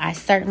them. I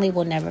certainly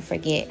will never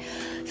forget.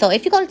 So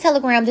if you go to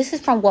Telegram, this is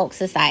from Woke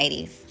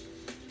Societies.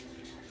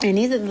 And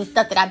these are the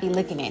stuff that I be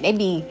looking at. They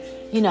be,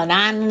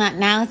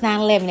 now it's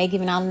 9/11. They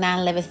giving all the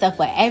 9/11 stuff.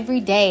 But every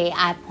day,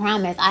 I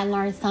promise, I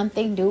learn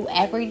something new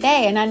every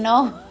day. And I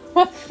know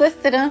my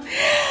sister,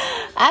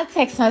 I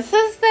text my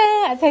sister,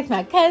 I text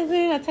my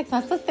cousin, I text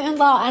my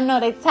sister-in-law. I know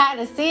they tired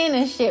of seeing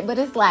this shit, but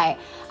it's like,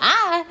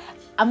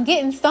 I'm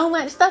getting so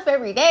much stuff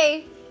every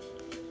day.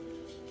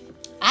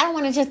 I don't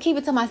want to just keep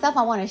it to myself.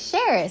 I want to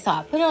share it. So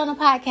I put it on the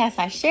podcast.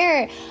 I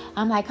share it.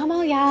 I'm like, come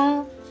on,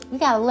 y'all. We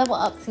got to level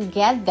up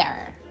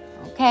together.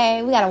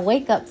 Okay? We got to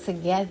wake up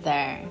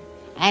together.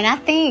 And I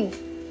think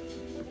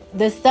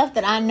the stuff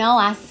that I know,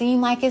 I seem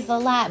like it's a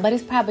lot, but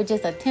it's probably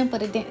just a tip of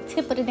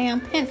the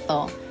damn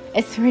pencil.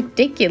 It's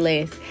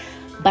ridiculous.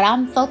 But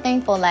I'm so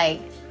thankful.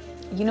 Like,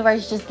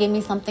 universe just give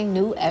me something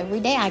new every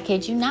day. I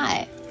kid you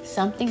not.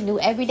 Something new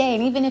every day.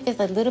 And even if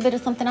it's a little bit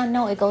of something I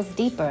know, it goes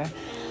deeper.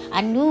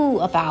 I knew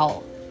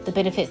about the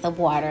benefits of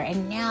water,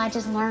 and now I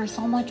just learned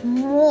so much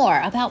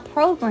more about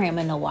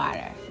programming the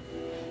water.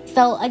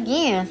 So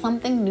again,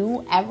 something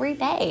new every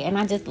day, and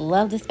I just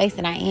love the space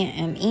that I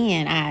am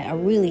in. I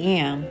really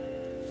am.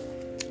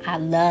 I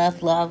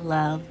love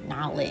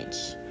knowledge.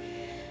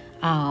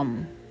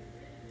 And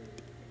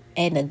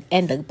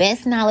the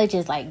best knowledge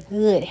is like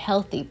good,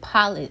 healthy,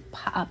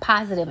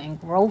 positive, and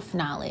growth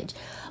knowledge.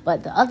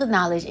 But the other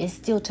knowledge is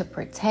still to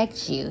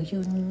protect you.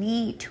 You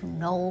need to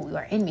know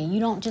your enemy. They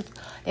don't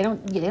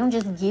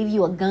just give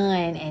you a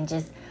gun and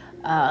just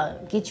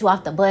get you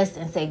off the bus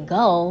and say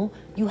go.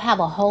 You have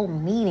a whole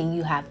meeting.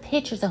 You have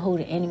pictures of who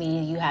the enemy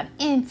is. You have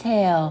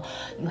intel.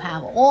 You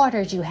have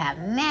orders. You have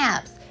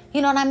maps.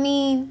 You know what I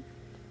mean?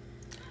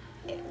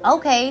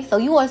 Okay, so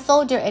you are a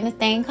soldier in this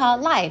thing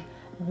called life.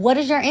 What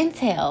is your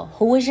intel?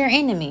 Who is your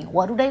enemy?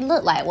 What do they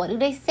look like? What do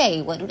they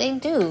say? What do they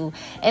do?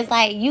 It's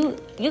like you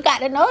got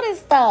to know this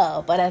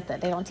stuff. But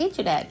they don't teach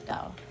you that,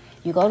 though.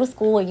 You go to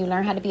school and you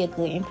learn how to be a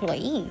good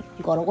employee.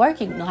 You go to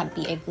work and you know how to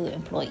be a good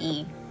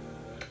employee.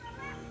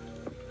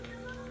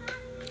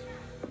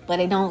 But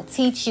they don't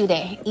teach you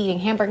that eating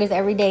hamburgers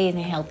every day isn't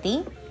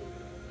healthy.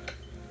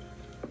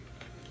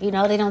 They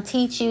don't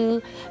teach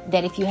you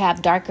that if you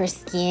have darker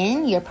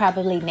skin, you're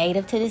probably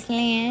native to this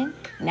land,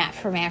 not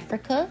from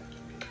Africa.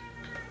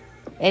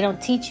 They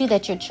don't teach you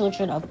that you're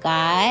children of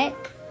God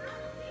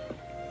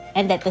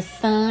and that the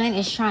sun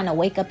is trying to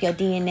wake up your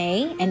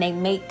DNA and they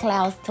make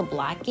clouds to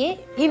block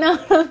it. You know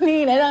what I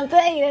mean? They don't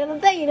tell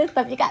you this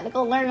stuff. You got to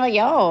go learn on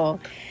your own.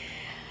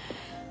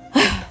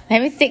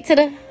 Let me stick to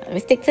the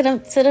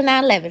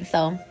 9/11.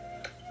 So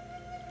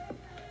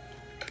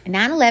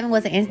 9/11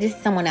 wasn't, this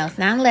is someone else.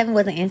 9/11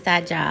 was an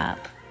inside job.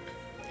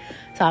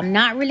 So I'm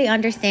not really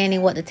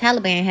understanding what the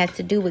Taliban has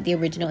to do with the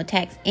original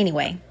attacks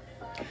anyway.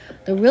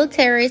 The real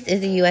terrorist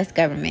is the U.S.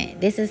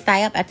 government. This is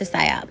PSYOP after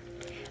PSYOP.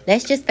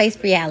 Let's just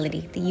face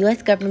reality. The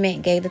U.S.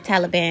 government gave the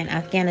Taliban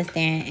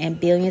Afghanistan and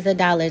billions of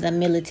dollars of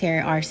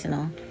military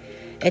arsenal.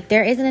 If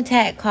there is an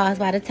attack caused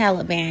by the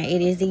Taliban,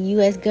 it is the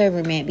U.S.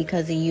 government,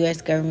 because the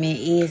U.S. government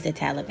is the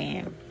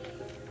Taliban.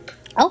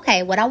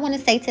 Okay, what I want to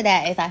say to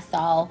that is I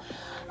saw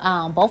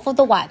both of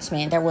the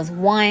Watchmen. There was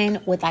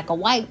one with like a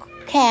white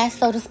cast,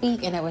 so to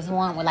speak, and there was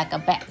one with like a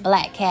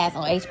black cast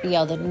on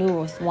HBO, the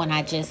newest one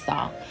I just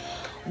saw.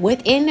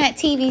 Within that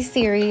TV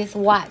series,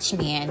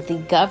 Watchmen, the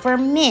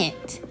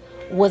government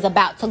was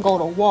about to go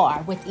to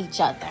war with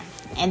each other,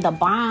 and the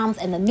bombs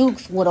and the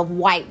nukes would have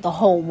wiped the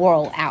whole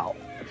world out.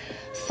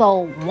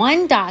 So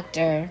one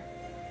doctor,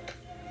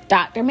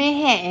 Dr.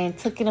 Manhattan,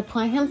 took it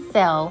upon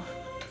himself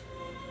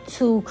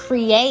to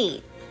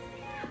create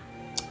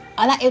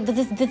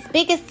this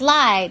biggest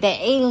lie that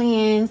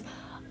aliens,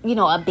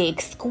 a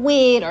big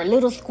squid or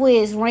little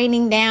squids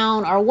raining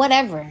down or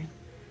whatever,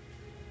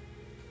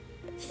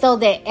 so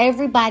that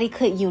everybody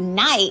could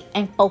unite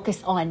and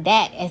focus on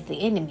that as the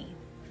enemy.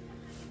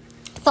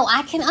 So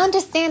I can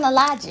understand the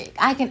logic.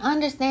 I can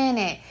understand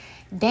that,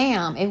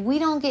 damn, if we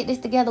don't get this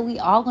together, we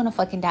all gonna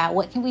fucking die.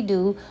 What can we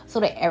do so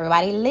that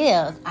everybody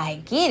lives?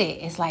 I get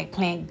it. It's like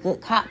playing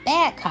good cop,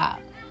 bad cop.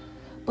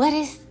 But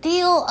it's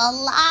still a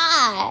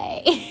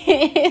lie.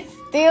 It's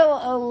still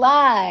a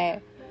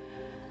lie.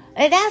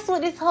 And that's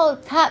what this whole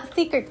top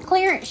secret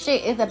clearance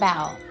shit is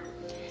about.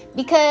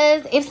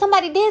 Because if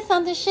somebody did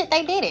something, shit,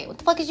 they did it. What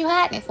the fuck is you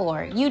hiding it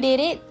for? You did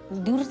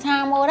it. Do the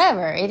time or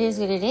whatever. It is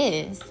what it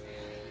is.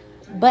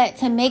 But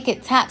to make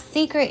it top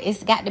secret,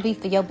 it's got to be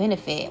for your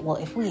benefit. Well,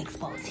 if we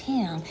expose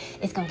him,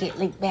 it's going to get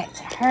linked back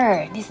to her,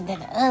 and this and that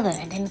and the other.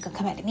 And then it's going to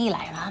come back to me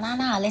like,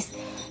 no. Let's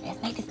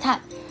make this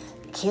top.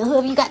 Kill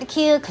whoever you got to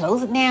kill.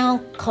 Close it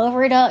down.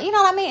 Cover it up. You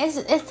know what I mean?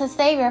 It's to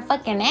save your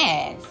fucking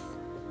ass.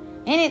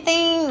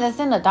 Anything that's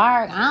in the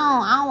dark,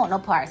 I don't want no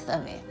parts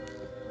of it.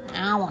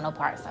 I don't want no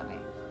parts of it.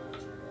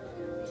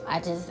 I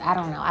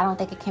don't know. I don't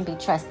think it can be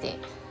trusted.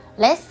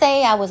 Let's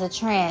say I was a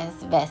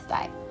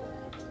transvestite.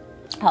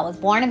 I was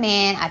born a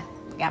man. I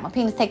got my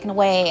penis taken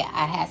away.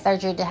 I had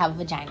surgery to have a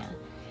vagina.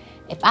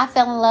 If I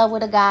fell in love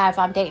with a guy, if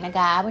I'm dating a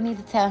guy, I would need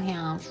to tell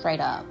him straight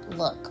up,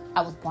 look,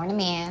 I was born a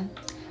man.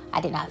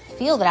 I did not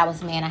feel that I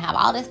was a man. I have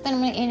all this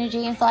feminine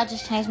energy, and so I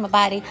just changed my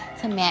body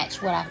to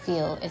match what I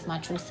feel is my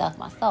true self,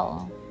 my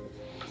soul.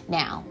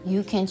 Now,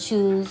 you can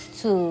choose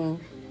to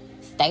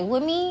stay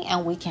with me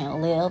and we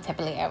can live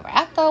happily ever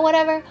after or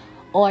whatever.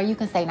 Or you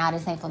can say, nah,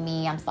 this ain't for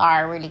me. I'm sorry,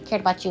 I really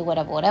cared about you,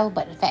 whatever.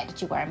 But the fact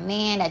that you were a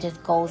man, that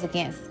just goes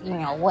against,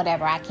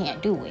 whatever. I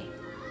can't do it.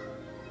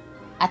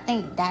 I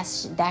think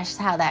that's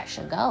how that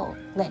should go.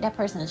 Let that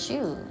person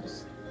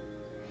choose.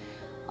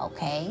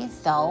 Okay,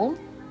 so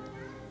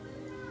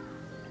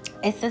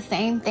it's the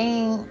same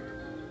thing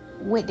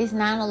with this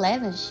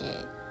 9/11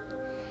 shit.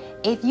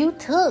 If you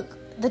took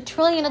the $1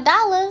 trillion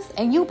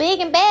and you big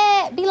and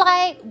bad, be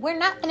like, we're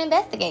not going to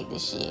investigate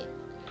this shit.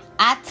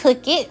 I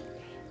took it.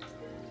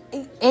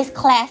 It's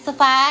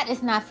classified.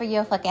 It's not for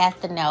your fuck ass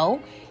to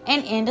know.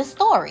 And end of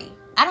story.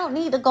 I don't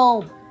need to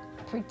go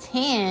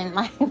pretend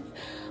like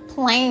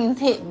planes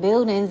hit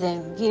buildings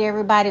and get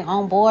everybody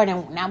on board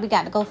and now we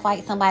got to go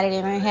fight somebody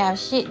that don't have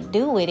shit to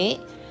do with it.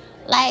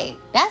 Like,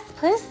 that's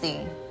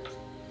pussy.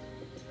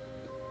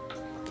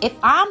 If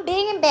I'm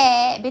big and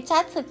bad, bitch,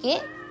 I took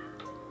it.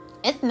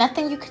 It's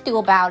nothing you can do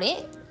about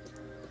it.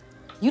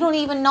 You don't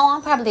even know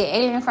I'm probably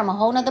an alien from a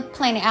whole nother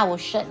planet. I will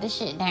shut this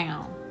shit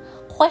down.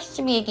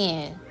 Question me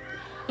again.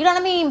 You know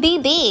what I mean? Be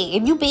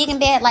big. If you big and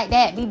bad like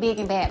that, be big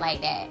and bad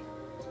like that.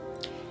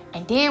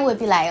 And then we'll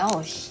be like,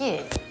 oh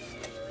shit.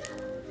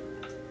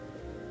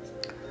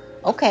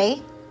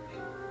 Okay.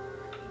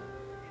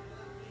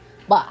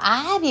 But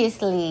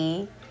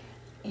obviously,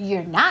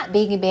 you're not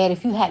big and bad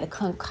if you had to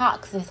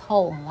concoct this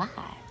whole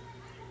lie.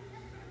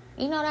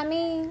 You know what I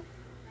mean?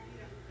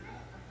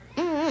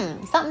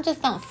 Something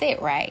just don't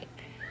sit right.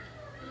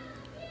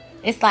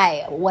 It's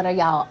like, what are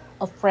y'all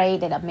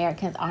afraid that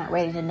Americans aren't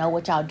ready to know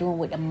what y'all doing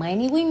with the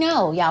money? We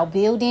know y'all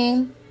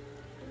building,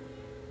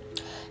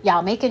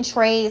 y'all making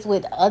trades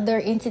with other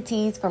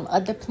entities from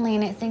other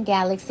planets and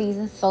galaxies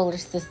and solar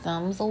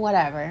systems or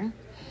whatever.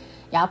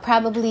 Y'all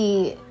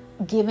probably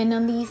giving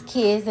them these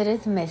kids that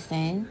is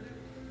missing.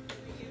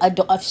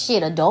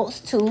 Adults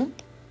too.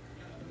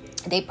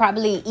 They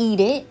probably eat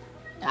it.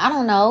 I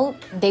don't know.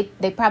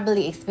 They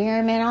probably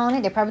experiment on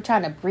it. They're probably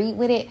trying to breed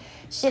with it.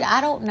 Shit,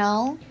 I don't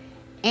know.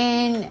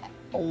 And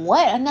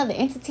what another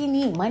entity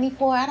need money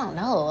for? I don't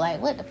know. Like,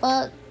 what the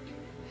fuck?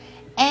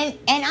 And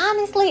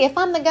honestly, if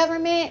I'm the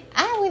government,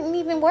 I wouldn't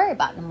even worry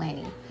about the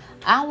money.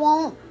 I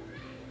want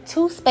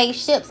 2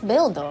 spaceships,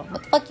 build them.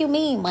 What the fuck you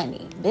mean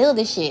money? Build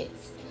the shits.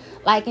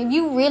 Like, if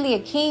you really a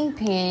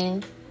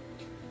kingpin,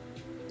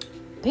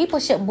 people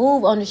should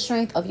move on the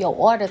strength of your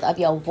orders, of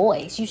your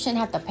voice. You shouldn't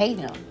have to pay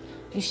them.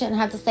 You shouldn't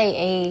have to say,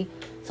 hey,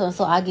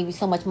 so-and-so, I'll give you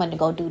so much money to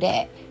go do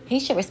that. He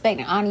should respect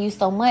and honor you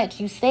so much.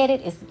 You said it,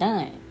 it's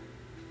done.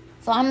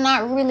 So I'm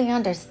not really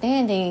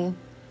understanding.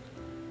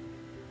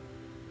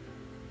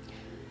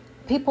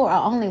 People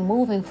are only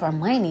moving for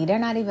money. They're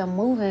not even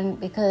moving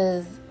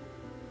because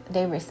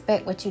they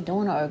respect what you're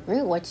doing or agree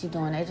with what you're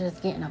doing. They're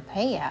just getting a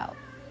payout.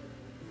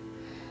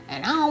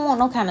 And I don't want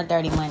no kind of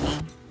dirty money.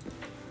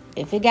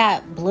 If it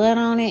got blood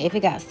on it, if it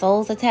got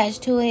souls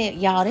attached to it,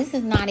 y'all, this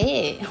is not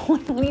it.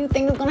 What do you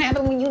think is going to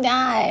happen when you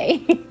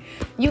die?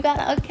 You got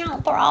to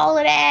account for all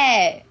of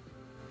that.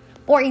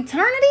 For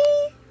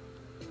eternity?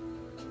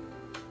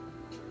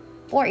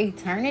 For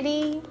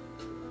eternity?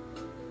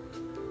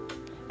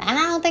 And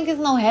I don't think it's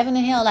no heaven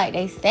and hell like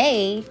they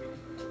say.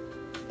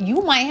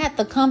 You might have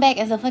to come back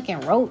as a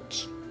fucking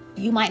roach.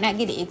 You might not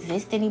get to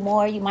exist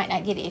anymore. You might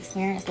not get to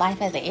experience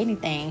life as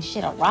anything.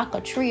 Shit, a rock,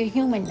 a tree, a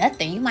human,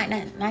 nothing. You might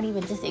not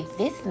even just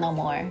exist no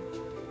more.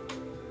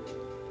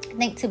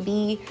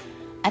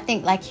 I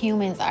think like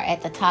humans are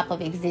at the top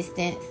of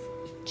existence.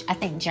 I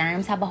think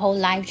germs have a whole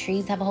life.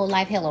 Trees have a whole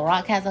life. Hell, a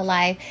rock has a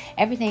life.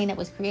 Everything that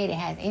was created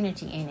has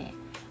energy in it.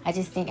 I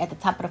just think at the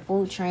top of the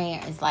food chain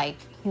is like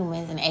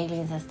humans and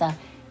aliens and stuff.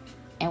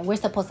 And we're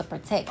supposed to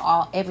protect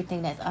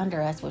everything that's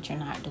under us, which you're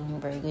not doing a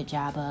very good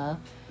job of.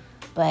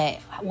 But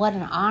what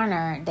an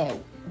honor that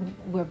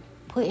we're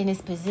put in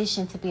this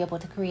position to be able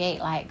to create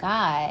like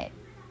God.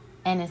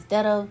 And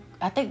instead of,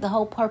 I think the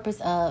whole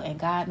purpose of, and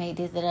God made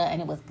this,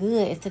 and it was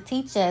good, is to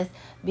teach us,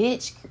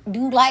 bitch,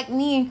 do like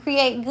me and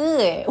create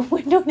good.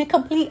 We're doing the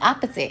complete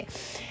opposite.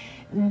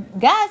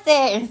 God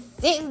said in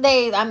 6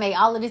 days I made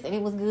all of this and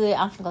it was good.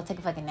 I'm just going to take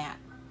a fucking nap.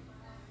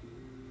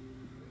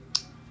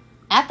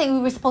 I think we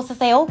were supposed to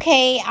say,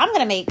 okay, I'm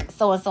going to make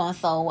so-and-so and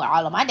so with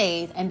all of my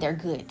days, and they're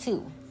good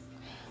too.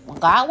 When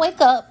God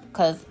wake up,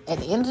 because at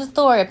the end of the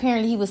story,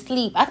 apparently he was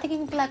asleep. I think he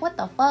would be like, what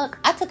the fuck?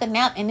 I took a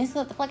nap and this is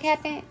what the fuck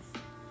happened?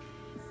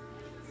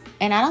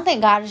 And I don't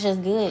think God is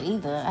just good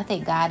either. I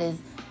think God is,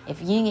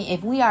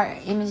 if we are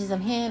images of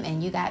him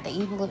and you got the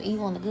evil of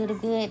evil and the good of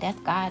good, that's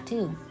God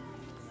too.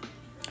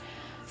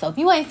 So if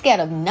you ain't scared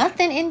of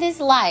nothing in this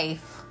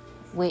life,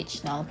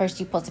 which the only person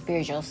you're supposed to fear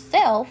is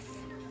yourself,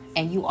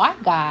 and you are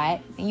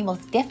God, then you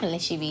most definitely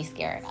should be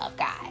scared of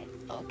God.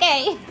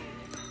 Okay?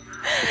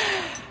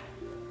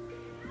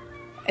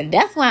 And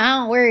that's why I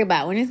don't worry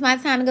about when it's my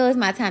time to go, it's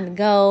my time to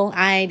go.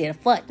 I ain't did a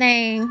fuck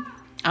thing.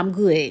 I'm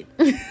good.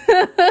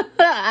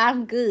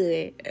 I'm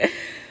good.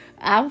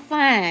 I'm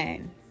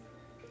fine.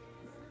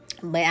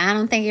 But I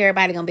don't think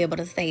everybody gonna be able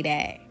to say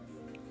that.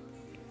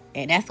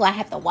 And that's why I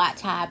have to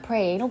watch how I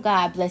pray. No,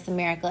 God bless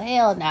America.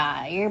 Hell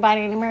nah.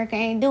 Everybody in America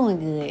ain't doing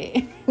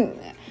good.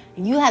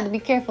 You have to be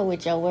careful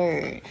with your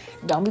word.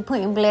 Don't be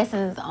putting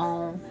blessings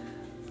on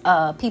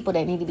people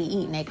that need to be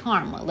eating their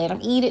karma. Let them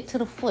eat it to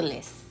the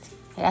fullest.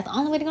 That's the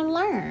only way they're going to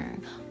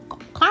learn.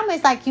 Karma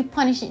is like you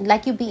punishing,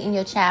 like you beating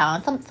your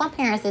child. Some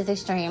parents is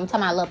extreme. I'm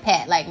talking about a little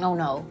pat, like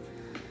no.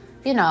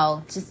 You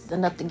know, just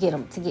enough to get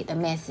them to get the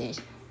message.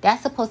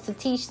 That's supposed to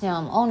teach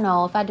them, oh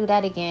no, if I do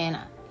that again,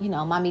 you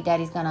know, mommy,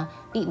 daddy's going to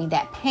beat me.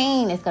 That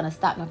pain is going to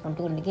stop me from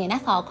doing it again.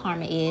 That's all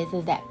karma is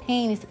that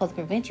pain is supposed to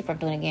prevent you from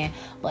doing it again.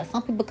 But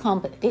some people come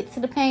addicted to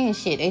the pain and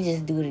shit. They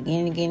just do it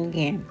again and again and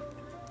again.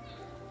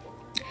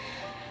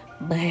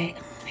 But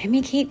let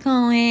me keep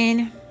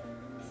going.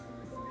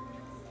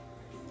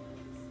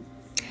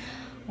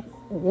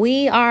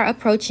 We are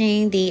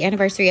approaching the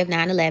anniversary of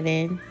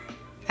 9/11.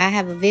 I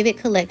have a vivid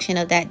collection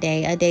of that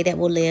day, a day that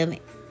will live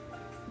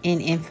in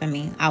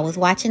infamy. I was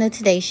watching the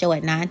Today Show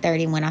at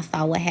 9:30 when I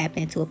saw what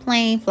happened to a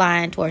plane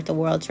flying towards the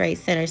World Trade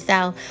Center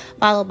South,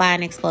 followed by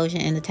an explosion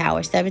in the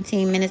tower.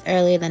 17 minutes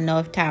earlier, the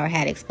North Tower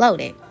had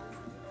exploded.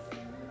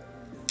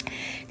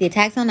 The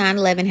attacks on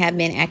 9/11 have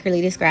been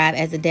accurately described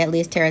as the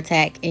deadliest terror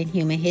attack in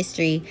human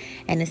history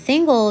and the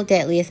single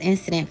deadliest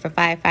incident for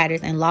firefighters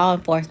and law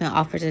enforcement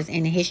officers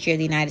in the history of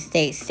the United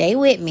States. Stay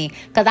with me,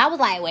 because I was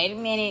like, wait a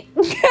minute.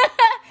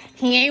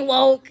 He ain't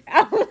woke.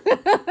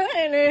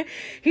 And then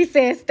he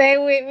said, stay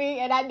with me.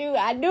 And I do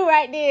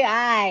right there. All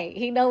right.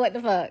 He know what the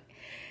fuck.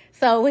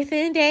 So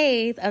within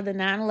days of the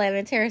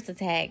 9/11 terrorist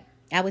attack,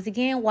 I was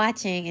again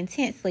watching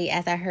intensely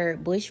as I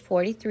heard Bush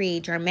 43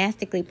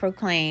 dramatically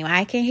proclaim,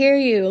 I can hear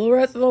you. The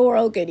rest of the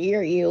world can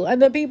hear you. And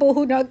the people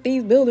who knock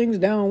these buildings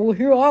down will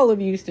hear all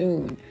of you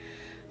soon.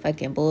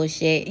 Fucking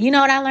bullshit. You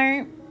know what I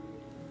learned?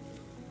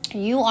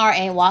 You are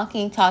a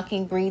walking,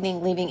 talking,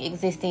 breathing, living,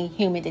 existing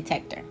human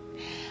detector.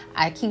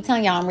 I keep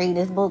telling y'all I'm reading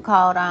this book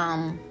called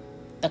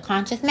The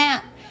Conscious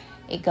Map.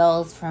 It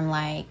goes from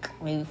like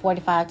maybe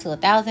 45 to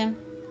 1,000.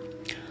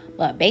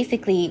 But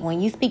basically,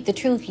 when you speak the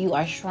truth, you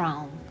are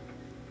strong.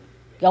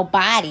 Your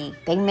body,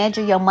 they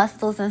measure your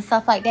muscles and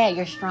stuff like that,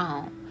 you're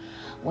strong.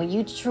 When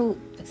you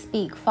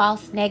speak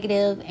false,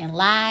 negative, and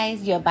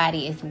lies, your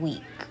body is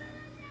weak.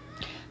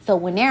 So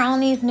when they're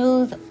on these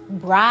news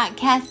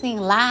broadcasting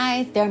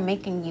lies, they're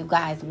making you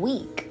guys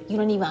weak. You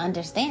don't even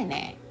understand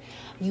that.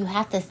 You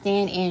have to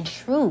stand in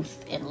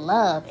truth and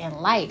love and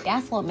light.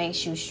 That's what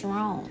makes you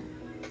strong.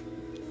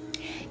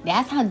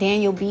 That's how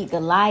Daniel beat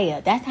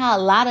Goliath. That's how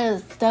a lot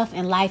of stuff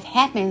in life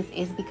happens,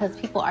 is because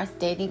people are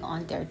standing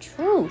on their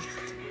truth.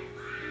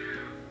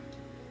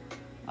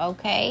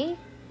 Okay?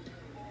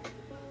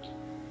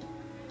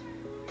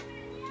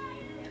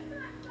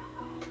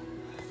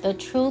 The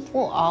truth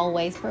will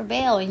always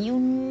prevail, and you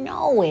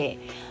know it.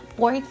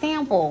 For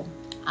example,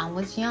 I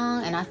was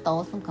young and I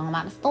stole some gum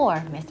out of the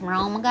store. Messing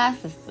around with my god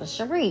sister,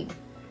 Cherie.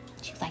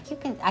 She was like,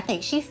 I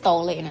think she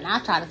stole it, and then I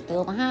tried to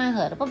steal behind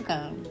her the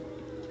gum.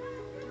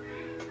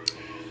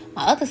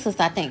 My other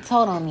sister, I think,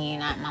 told on me,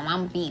 and my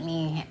mama beat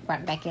me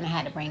right back in. I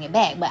had to bring it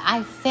back. But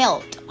I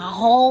felt my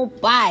whole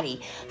body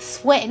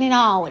sweating it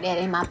all with that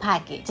in my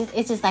pocket.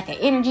 It's just like an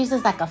energy, it's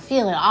just like a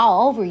feeling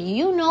all over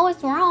you. You know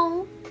it's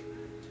wrong.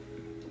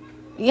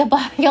 Your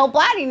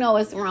body know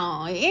it's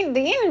wrong.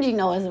 The energy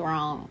know it's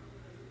wrong.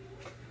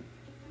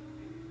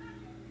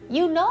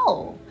 You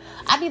know.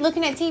 I be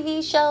looking at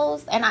TV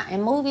shows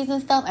and movies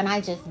and stuff, and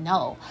I just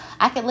know.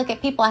 I can look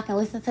at people, I can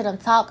listen to them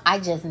talk. I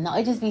just know.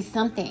 It just be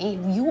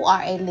something. You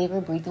are a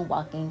living, breathing,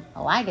 walking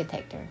lie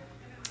detector.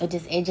 It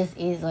just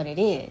is what it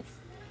is.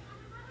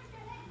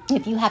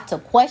 If you have to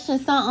question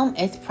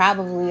something, it's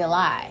probably a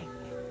lie.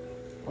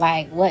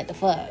 Like, what the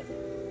fuck?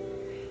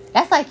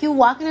 That's like you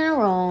walking in a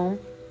room.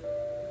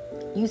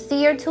 You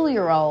see your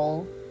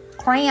 2-year-old,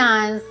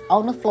 crayons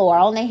on the floor,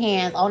 on their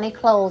hands, on their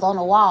clothes, on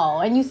the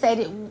wall. And you say,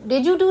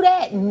 did you do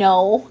that?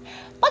 No.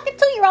 Fucking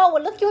 2-year-old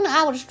would look you in the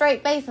eye with a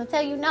straight face and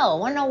tell you no.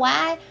 Wanna know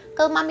why?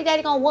 Because mommy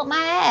daddy gonna whoop my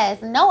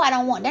ass. No, I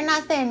don't want. They're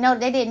not saying no,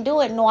 they didn't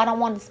do it. No, I don't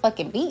want this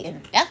fucking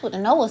beating. That's what the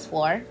no is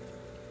for.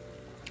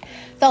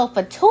 So if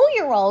a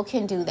 2-year-old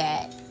can do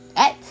that,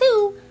 at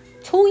 2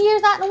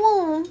 years out the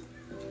womb,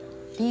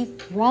 these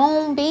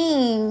grown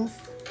beings,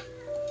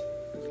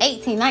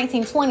 18,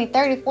 19, 20,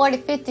 30, 40,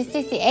 50,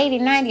 60, 80,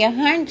 90,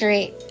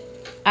 100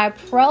 are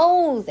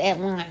pros at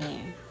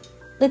lying.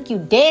 Look you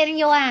dead in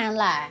your eye and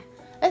lie.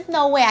 There's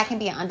no way I can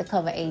be an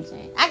undercover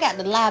agent. I got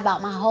to lie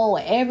about my whole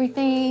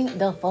everything.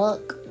 The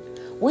fuck?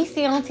 We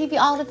see it on TV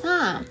all the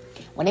time.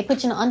 When they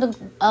put you in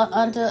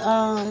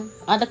the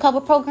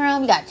undercover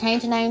program, you got to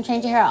change your name,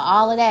 change your hair,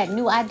 all of that.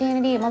 New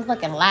identity,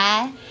 motherfucking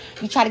lie.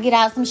 You try to get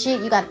out some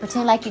shit, you got to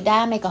pretend like you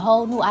died, make a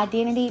whole new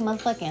identity,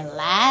 motherfucking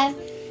lie.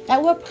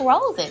 Like, we're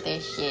pros at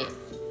this shit.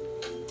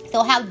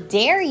 So how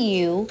dare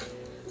you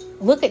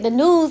look at the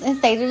news and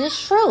say that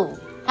it's true?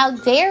 How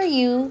dare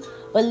you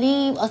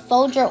believe a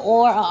soldier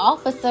or an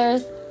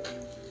officer's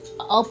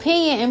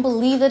opinion and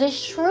believe that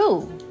it's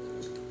true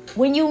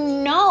when you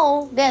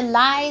know that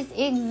lies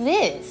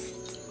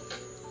exist?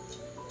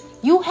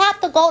 You have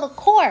to go to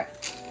court.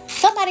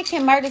 Somebody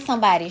can murder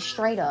somebody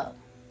straight up,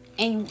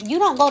 and you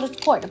don't go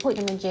to court to put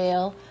them in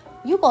jail.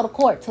 You go to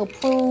court to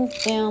prove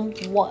them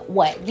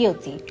what?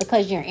 Guilty.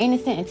 Because you're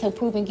innocent until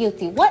proven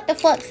guilty. What the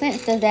fuck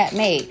sense does that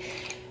make?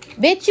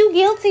 Bitch, you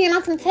guilty, and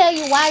I'm gonna tell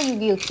you why you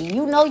guilty.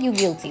 You know you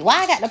guilty.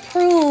 Why I got to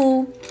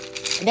prove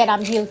that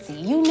I'm guilty?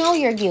 You know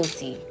you're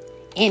guilty.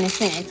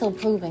 Innocent until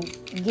proven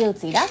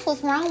guilty. That's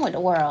what's wrong with the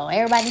world.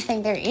 Everybody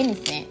think they're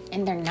innocent,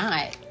 and they're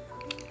not.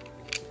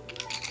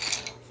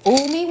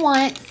 Fool me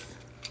once,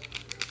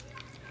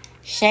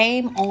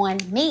 shame on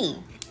me.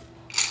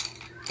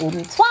 Fool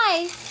me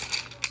twice.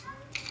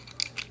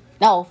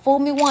 No, fool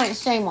me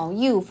once, shame on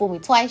you. Fool me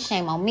twice,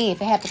 shame on me.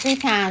 If it happens 3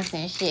 times,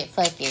 then shit,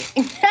 fuck it.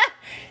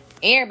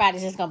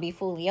 Everybody's just gonna be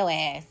fooling your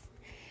ass.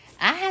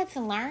 I had to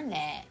learn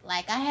that.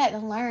 Like, I had to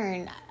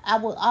learn. I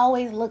would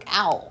always look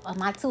out of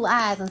my 2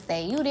 eyes and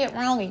say, you did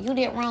wrong, and you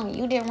did wrong, and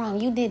you did wrong.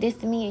 You did this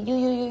to me, and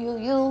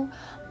you.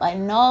 But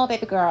no,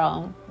 baby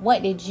girl,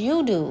 what did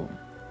you do?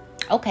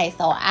 Okay,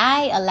 so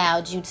I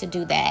allowed you to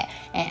do that,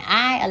 and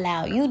I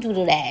allowed you to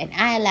do that, and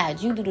I allowed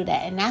you to do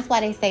that. And that's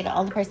why they say the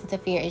only person to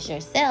fear is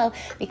yourself,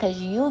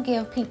 because you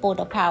give people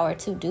the power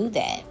to do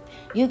that.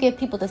 You give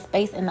people the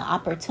space and the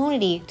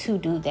opportunity to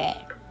do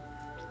that.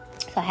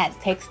 So I had to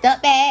take a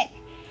step back.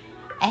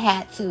 I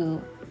had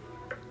to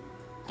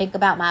think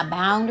about my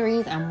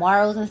boundaries and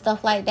morals and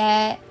stuff like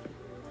that.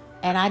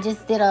 And I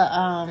just did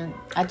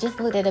I just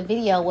looked at a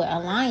video with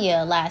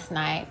Alanya last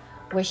night,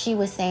 where she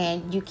was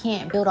saying you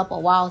can't build up a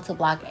wall to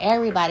block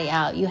everybody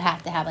out. You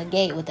have to have a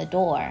gate with a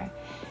door.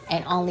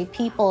 And only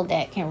people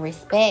that can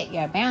respect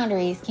your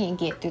boundaries can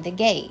get through the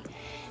gate.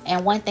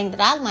 And one thing that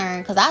I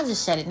learned, because I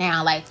just shut it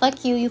down, like,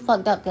 fuck you, you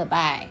fucked up,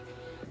 goodbye.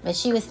 But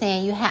she was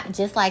saying you have,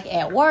 just like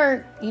at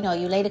work, you know,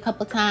 you late a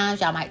couple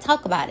times, y'all might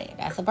talk about it.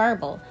 That's a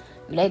verbal.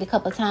 You late a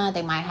couple times,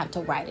 they might have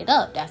to write it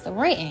up. That's a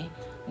written.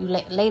 You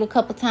late a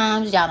couple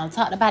times, y'all don't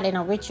talk about it,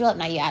 don't rich you up,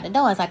 now you're out the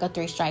door. It's like a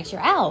 3 strikes,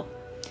 you're out.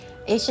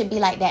 It should be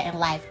like that in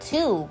life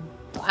too.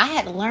 So I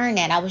had to learn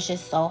that. I was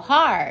just so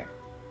hard.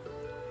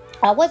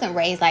 I wasn't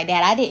raised like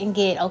that. I didn't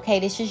get, okay,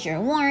 this is your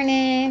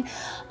warning.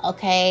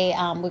 Okay,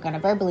 we're going to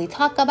verbally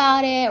talk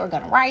about it. We're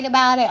going to write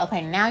about it.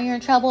 Okay, now you're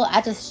in trouble.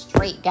 I just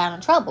straight got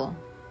in trouble.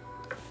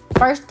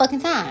 First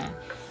fucking time.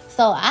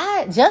 So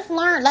I just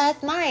learned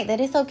last night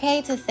that it's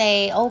okay to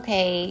say,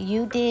 okay,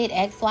 you did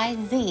X, Y,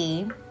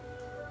 Z.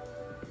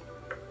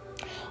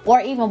 Or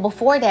even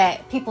before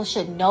that, people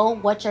should know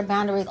what your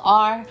boundaries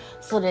are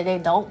so that they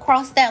don't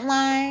cross that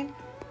line.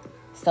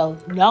 So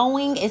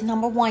knowing is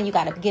number one. You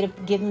got to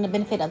give them the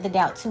benefit of the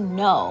doubt to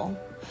know.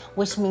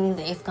 which means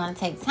it's going to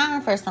take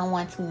time for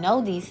someone to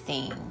know these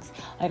things,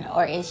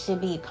 or it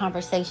should be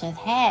conversations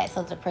had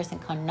so the person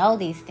can know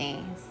these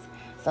things.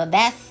 So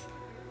that's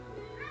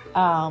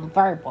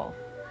verbal.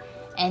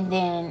 And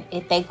then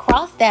if they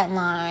cross that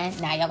line,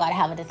 now y'all got to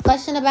have a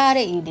discussion about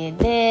it. You did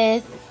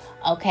this.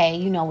 Okay,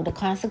 you know what the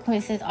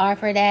consequences are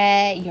for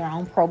that. You're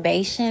on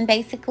probation,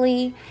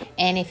 basically.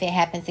 And if it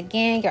happens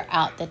again, you're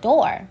out the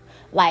door.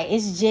 Like,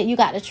 it's just, you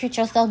got to treat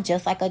yourself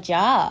just like a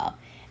job.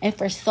 And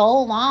for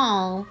so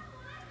long,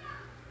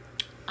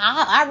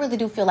 I really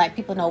do feel like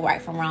people know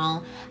right from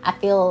wrong. I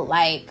feel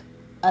like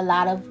a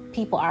lot of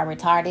people are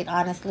retarded,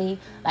 honestly.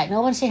 Like, no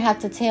one should have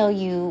to tell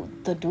you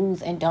the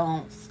do's and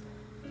don'ts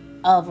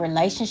of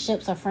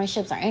relationships or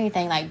friendships or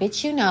anything. Like,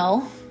 bitch, you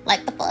know.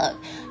 Like, the fuck?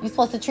 You're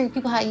supposed to treat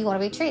people how you want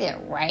to be treated,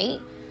 right?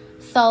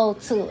 So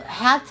to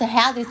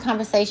have these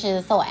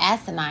conversations is so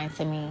asinine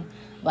to me.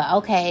 But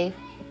okay,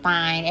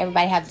 fine.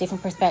 Everybody has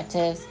different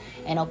perspectives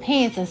and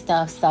opinions and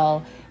stuff.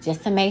 So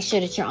just to make sure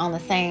that you're on the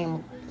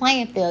same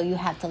playing field, you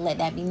have to let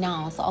that be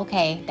known. So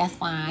okay, that's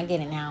fine. I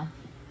get it now.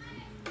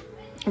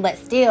 But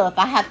still, if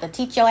I have to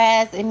teach your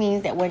ass, it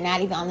means that we're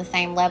not even on the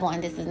same level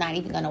and this is not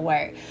even going to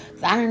work.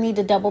 So I don't need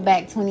to double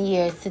back 20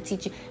 years to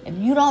teach you. If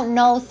you don't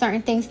know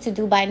certain things to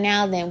do by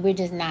now, then we're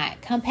just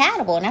not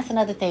compatible. And that's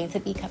another thing,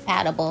 to be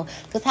compatible.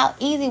 Because how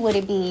easy would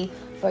it be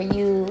for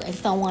you and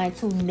someone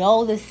to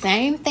know the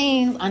same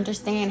things,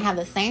 understand, have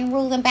the same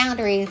rules and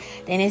boundaries,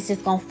 then it's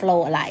just going to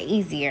flow a lot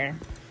easier.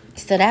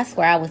 So that's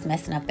where I was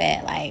messing up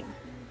at. Like,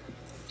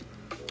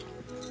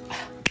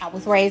 I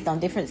was raised on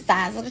different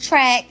sides of the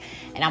track,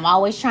 and I'm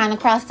always trying to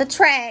cross the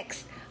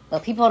tracks,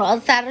 but people on the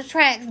other side of the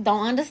tracks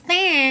don't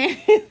understand.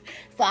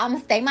 So I'm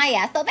going to stay my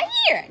ass over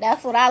here.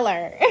 That's what I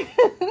learned.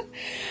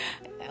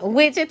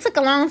 Which it took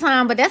a long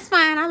time, but that's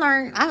fine. I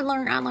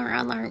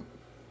learned.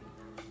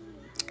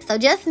 So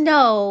just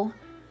know,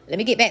 let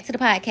me get back to the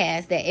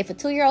podcast, that if a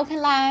 2-year-old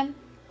can lie,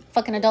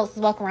 fucking adults is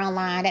walking around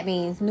lying. That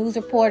means news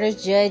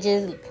reporters,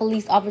 judges,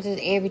 police officers,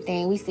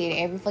 everything. We see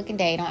it every fucking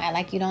day. Don't act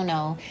like you don't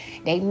know.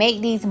 They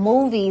make these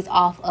movies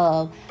off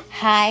of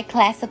high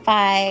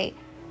classified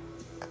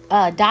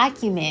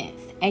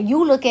documents. And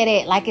you look at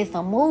it like it's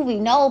a movie.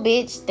 No,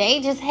 bitch. They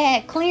just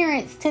had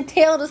clearance to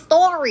tell the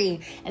story.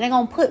 And they're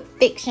going to put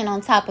fiction on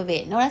top of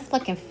it. No, that's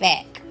fucking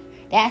fact.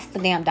 That's the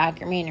damn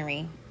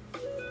documentary.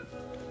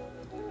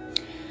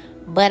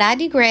 But I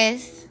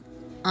digress.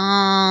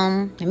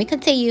 Let me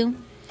continue.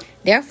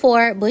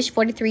 Therefore, Bush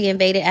 43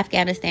 invaded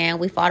Afghanistan.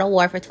 We fought a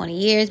war for 20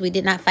 years. We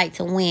did not fight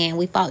to win.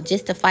 We fought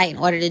just to fight in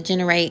order to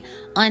generate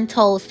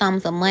untold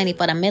sums of money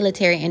for the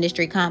military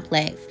industry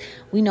complex.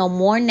 We know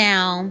more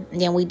now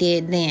than we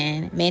did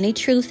then. Many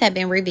truths have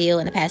been revealed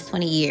in the past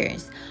 20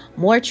 years.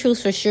 More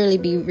truths will surely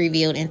be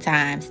revealed in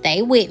time.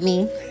 Stay with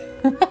me.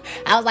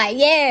 I was like,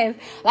 yes.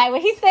 Like,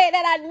 when he said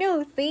that, I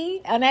knew.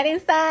 See? On that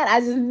inside, I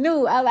just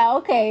knew. I was like,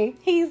 okay,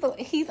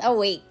 he's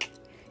awake.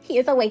 He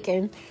is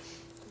awakened.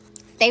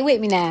 Stay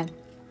with me now.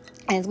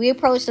 As we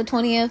approach the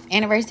 20th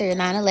anniversary of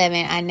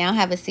 9/11, I now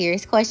have a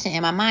serious question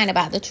in my mind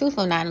about the truth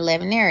of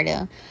 9/11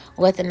 narrative.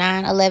 Was the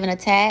 9/11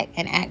 attack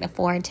an act of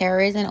foreign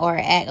terrorism or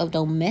an act of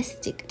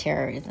domestic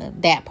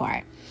terrorism? That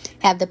part.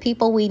 Have the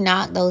people we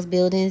knocked those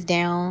buildings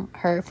down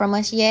heard from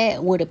us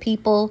yet? Will the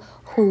people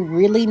who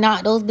really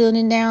knocked those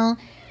buildings down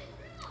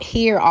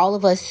hear all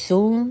of us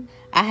soon?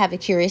 I have a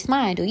curious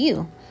mind. Do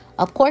you?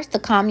 Of course, the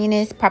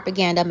communist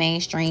propaganda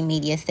mainstream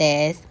media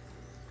says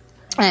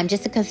I'm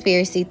just a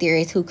conspiracy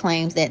theorist who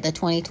claims that the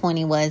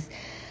 2020 was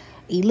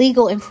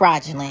illegal and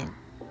fraudulent.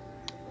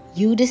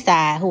 You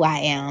decide who I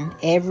am.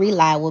 Every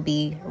lie will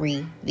be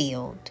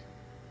revealed.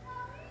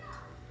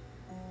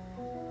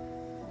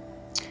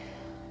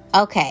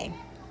 Okay.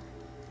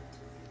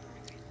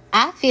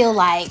 I feel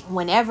like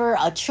whenever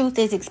a truth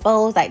is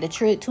exposed, like the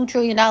 $2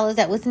 trillion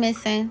that was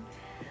missing,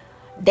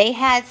 they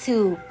had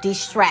to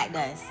distract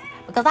us.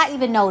 Because I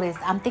even noticed,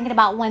 I'm thinking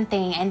about one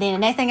thing, and then the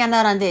next thing I know,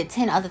 I did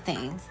 10 other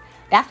things.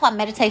 That's why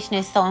meditation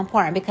is so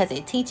important, because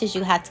it teaches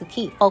you how to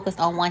keep focused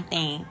on one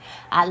thing.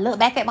 I look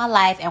back at my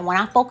life, and when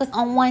I focus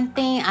on one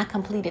thing, I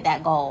completed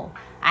that goal.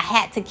 I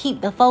had to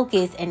keep the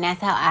focus, and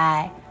that's how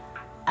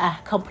I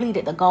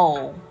completed the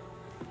goal.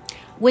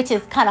 Which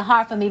is kind of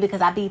hard for me, because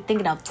I be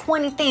thinking of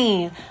 20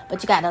 things,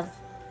 but you got to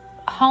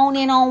hone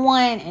in on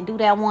one and do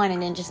that one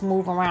and then just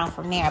move around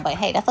from there. But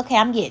hey, that's okay.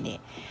 I'm getting it.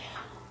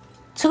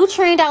 $2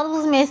 trillion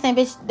was missing,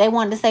 bitch. They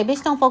wanted to say,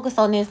 bitch, don't focus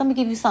on this. Let me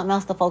give you something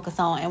else to focus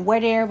on. And where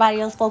did everybody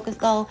else focus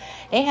go?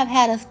 They have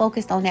had us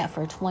focused on that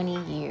for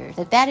 20 years.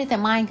 If that isn't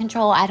mind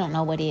control, I don't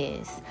know what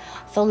is.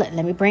 So let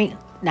me bring,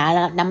 now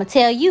I'm going to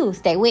tell you,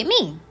 stay with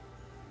me.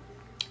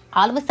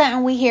 All of a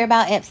sudden, we hear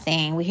about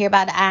Epstein. We hear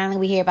about the island.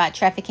 We hear about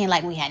trafficking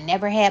like we had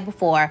never had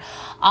before.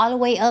 All the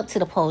way up to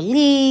the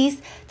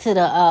police, to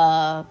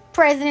the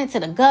president, to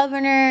the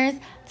governors,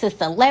 to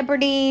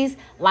celebrities.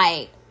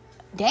 Like,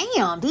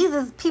 damn, these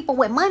are people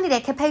with money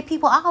that can pay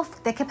people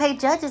off, that can pay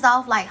judges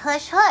off like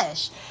hush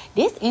hush.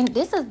 This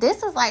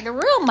is like the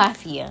real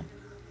mafia.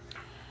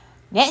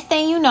 Next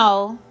thing you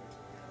know,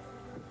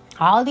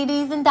 all of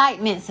these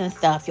indictments and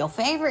stuff, your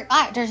favorite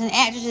actors and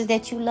actresses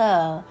that you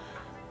love,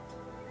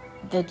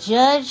 the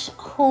judge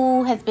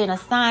who has been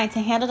assigned to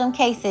handle them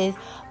cases,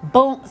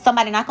 boom,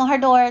 somebody knock on her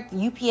door,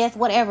 UPS,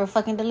 whatever,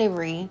 fucking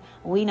delivery.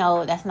 We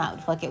know that's not what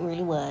the fuck it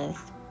really was.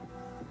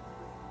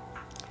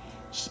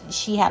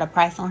 She had a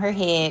price on her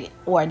head,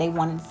 or they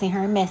wanted to send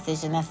her a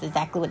message, and that's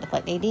exactly what the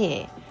fuck they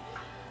did.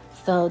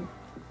 So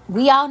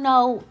we all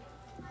know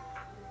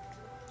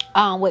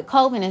with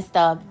COVID and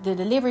stuff, the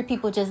delivery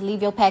people just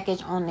leave your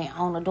package on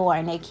the door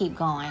and they keep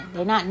going.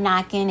 They're not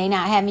knocking, they're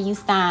not having you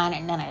sign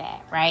or none of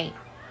that, right?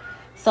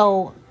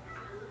 So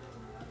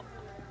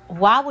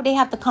why would they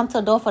have to come to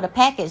the door for the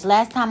package?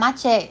 Last time I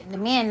checked, the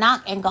men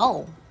knock and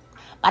go.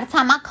 By the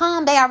time I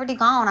come, they already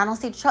gone. I don't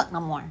see the truck no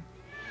more.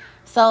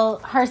 So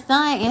her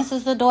son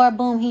answers the door,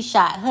 boom, he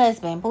shot.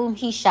 Husband, boom,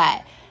 he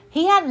shot.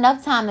 He had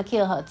enough time to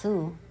kill her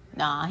too.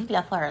 Nah, he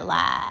left her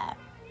alive.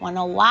 Wanna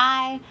know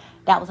why?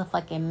 That was a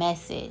fucking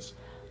message.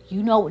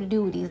 You know what to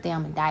do with these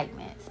damn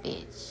indictments,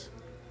 bitch.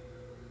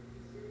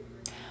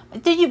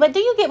 But do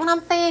you get what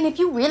I'm saying? If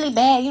you really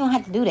bad, you don't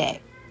have to do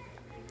that.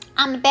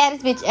 I'm the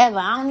baddest bitch ever.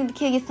 I don't need to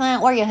kill your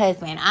son or your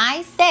husband.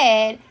 I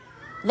said,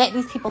 let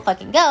these people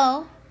fucking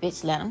go.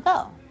 Bitch, let them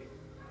go.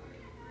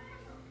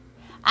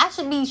 I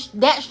should be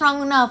that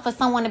strong enough for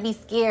someone to be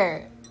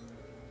scared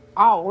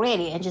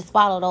already and just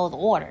follow those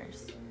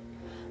orders.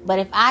 But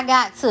if I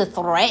got to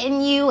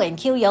threaten you and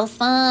kill your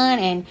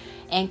son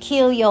and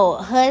kill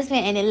your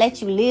husband and then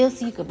let you live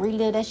so you could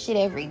relive that shit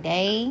every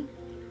day,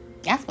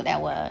 that's what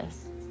that was.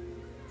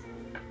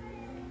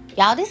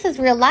 Y'all, this is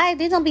real life.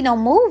 There's gonna be no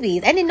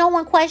movies. And then no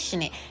one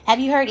question it. Have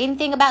you heard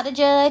anything about the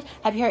judge?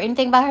 Have you heard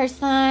anything about her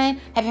son?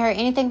 Have you heard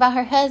anything about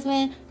her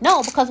husband?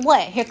 No, because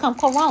what? Here come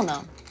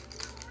Corona.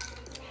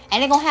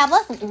 And they're gonna have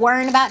us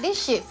worrying about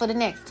this shit for the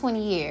next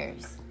 20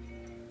 years.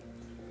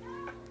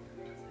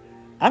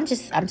 I'm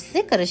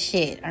sick of the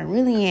shit. I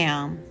really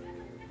am.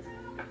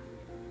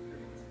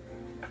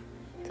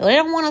 So they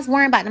don't want us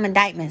worrying about them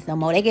indictments no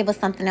more. They give us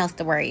something else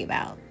to worry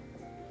about.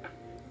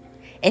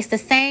 It's the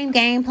same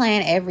game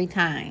plan every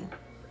time.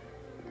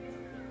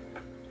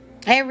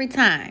 Every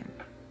time.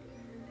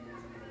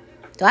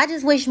 So I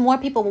just wish more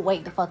people would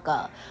wake the fuck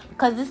up.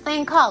 Because this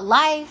thing called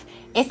life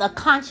is a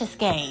conscious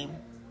game.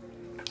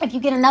 If you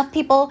get enough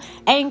people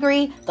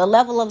angry, the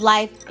level of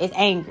life is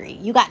angry.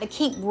 You got to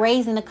keep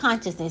raising the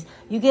consciousness.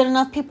 You get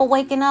enough people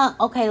waking up,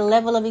 okay, the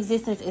level of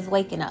existence is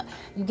waking up.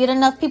 You get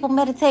enough people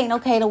meditating,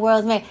 okay, the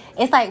world's made.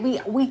 It's like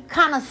we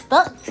kind of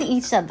stuck to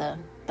each other.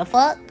 The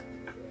fuck?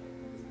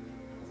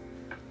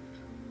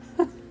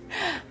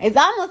 It's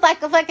almost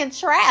like a fucking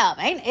trap.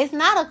 It's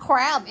not a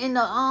crab in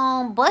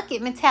the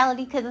bucket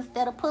mentality, because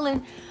instead of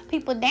pulling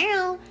people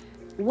down,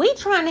 we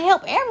trying to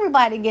help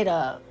everybody get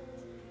up.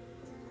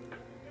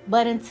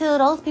 But until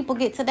those people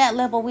get to that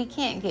level, we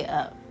can't get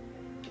up.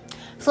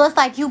 So it's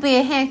like you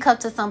being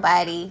handcuffed to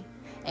somebody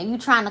and you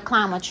trying to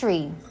climb a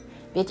tree.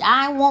 Bitch,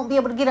 I won't be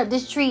able to get up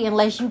this tree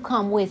unless you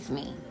come with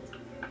me.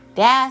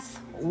 That's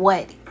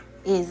what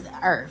is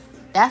Earth.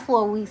 That's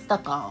what we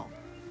stuck on.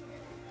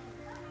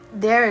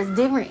 There's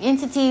different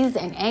entities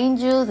and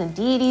angels and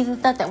deities and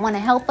stuff that want to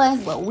help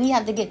us, but we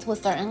have to get to a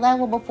certain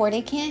level before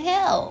they can't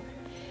help.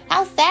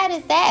 How sad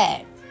is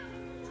that?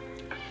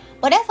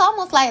 But that's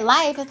almost like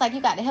life. It's like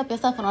you got to help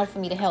yourself in order for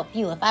me to help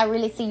you. If I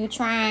really see you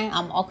trying,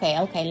 I'm okay,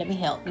 let me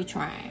help you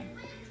trying.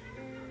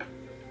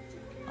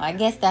 Well, I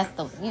guess that's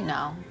the,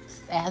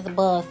 as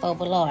above, so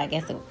below. I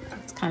guess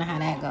it's kind of how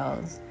that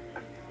goes.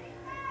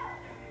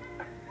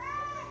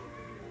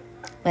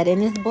 But in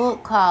this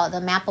book called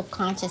The Map of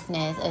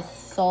Consciousness,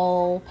 it's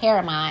so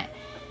paramount.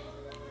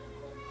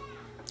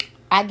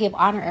 I give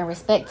honor and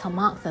respect to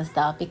monks and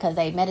stuff because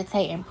they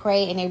meditate and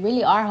pray, and they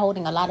really are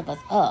holding a lot of us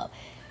up.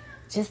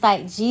 Just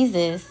like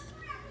Jesus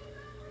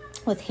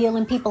was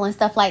healing people and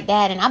stuff like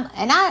that. And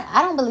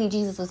I don't believe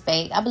Jesus was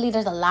fake. I believe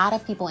there's a lot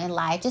of people in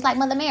life, just like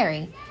Mother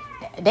Mary.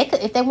 They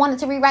could, if they wanted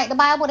to rewrite the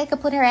Bible, they could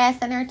put her ass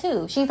in there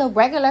too. She's a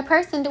regular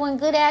person doing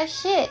good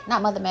ass shit.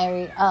 Not Mother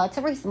Mary,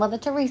 Mother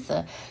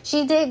Teresa.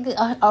 She did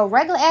a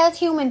regular ass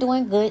human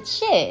doing good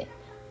shit.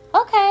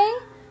 Okay.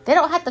 They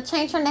don't have to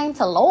change her name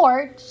to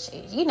Lord.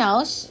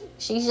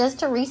 She's just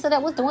Teresa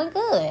that was doing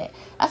good.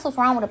 That's what's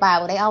wrong with the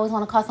Bible. They always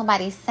want to call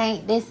somebody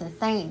saint this and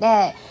saint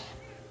that.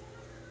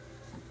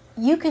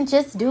 You're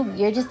just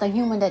a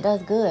human that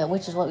does good,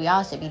 which is what we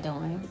all should be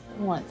doing.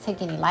 We want to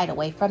take any light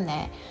away from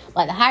that.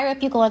 But the higher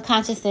up you go in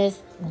consciousness,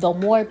 the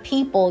more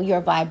people your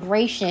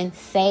vibration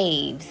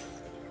saves.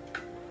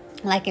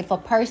 Like if a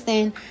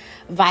person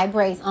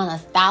vibrates on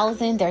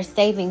 1,000, they're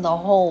saving the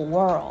whole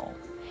world.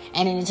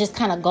 And then it just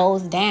kind of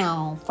goes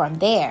down from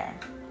there.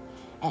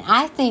 And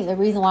I think the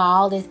reason why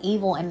all this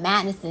evil and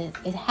madness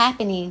is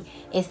happening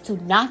is to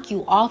knock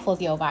you off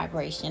of your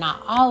vibration.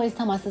 I always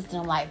tell my sister,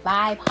 I'm like,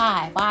 vibe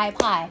high,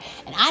 vibe high.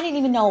 And I didn't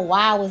even know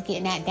why I was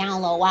getting that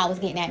download, why I was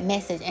getting that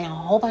message. And a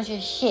whole bunch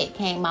of shit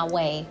came my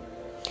way.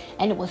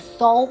 And it was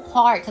so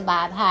hard to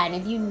vibe high. And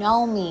if you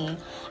know me,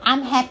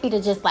 I'm happy to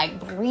just like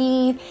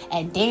breathe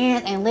and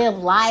dance and live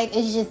life.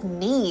 It's just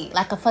me,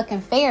 like a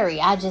fucking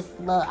fairy. I'm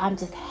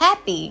just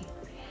happy.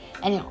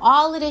 And then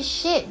all of this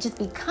shit just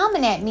be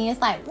coming at me. It's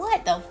like,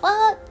 what the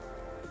fuck?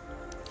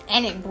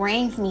 and it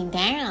brings me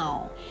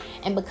down.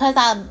 And because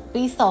I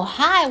be so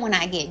high, when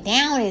I get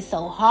down, it's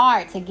so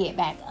hard to get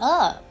back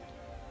up.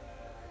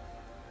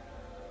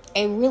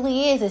 It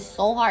really is. It's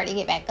so hard to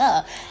get back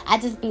up. I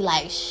just be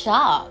like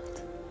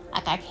shocked.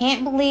 Like, I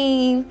can't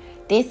believe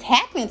this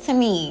happened to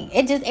me.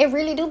 It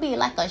really do be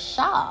like a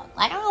shock.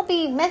 Like, I don't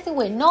be messing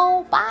with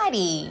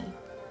nobody.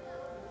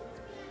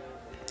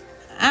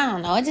 I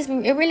don't know.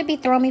 It really be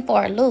throwing me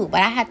for a loop.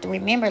 But I have to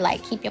remember,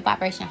 like, keep your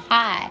vibration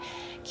high.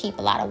 Keep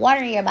a lot of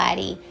water in your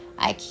body.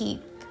 I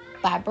keep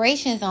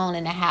vibrations on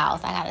in the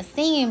house. I got a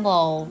singing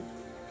bowl.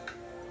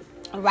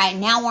 Right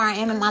now, where I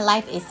am in my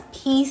life is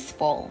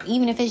peaceful.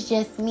 Even if it's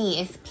just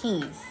me, it's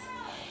peace.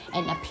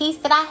 And the peace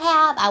that I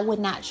have, I would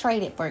not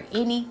trade it for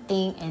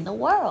anything in the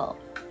world.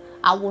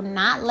 I will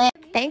not let...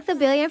 Thanks a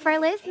billion for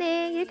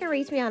listening. You can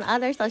reach me on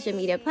other social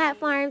media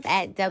platforms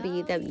at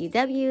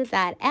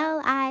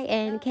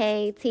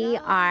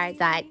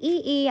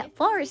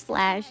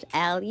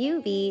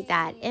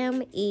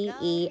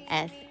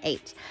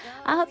www.linktr.ee/lub.meesh.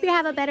 I hope you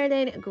have a better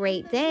than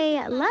great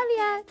day. Love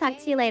ya. Talk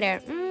to you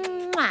later.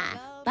 Mwah.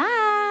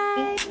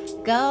 Bye.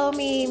 Go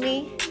meet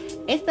me.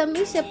 It's the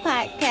Misha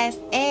Podcast.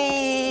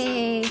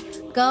 Hey,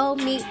 go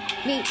meet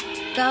me.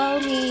 Go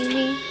meet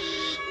me.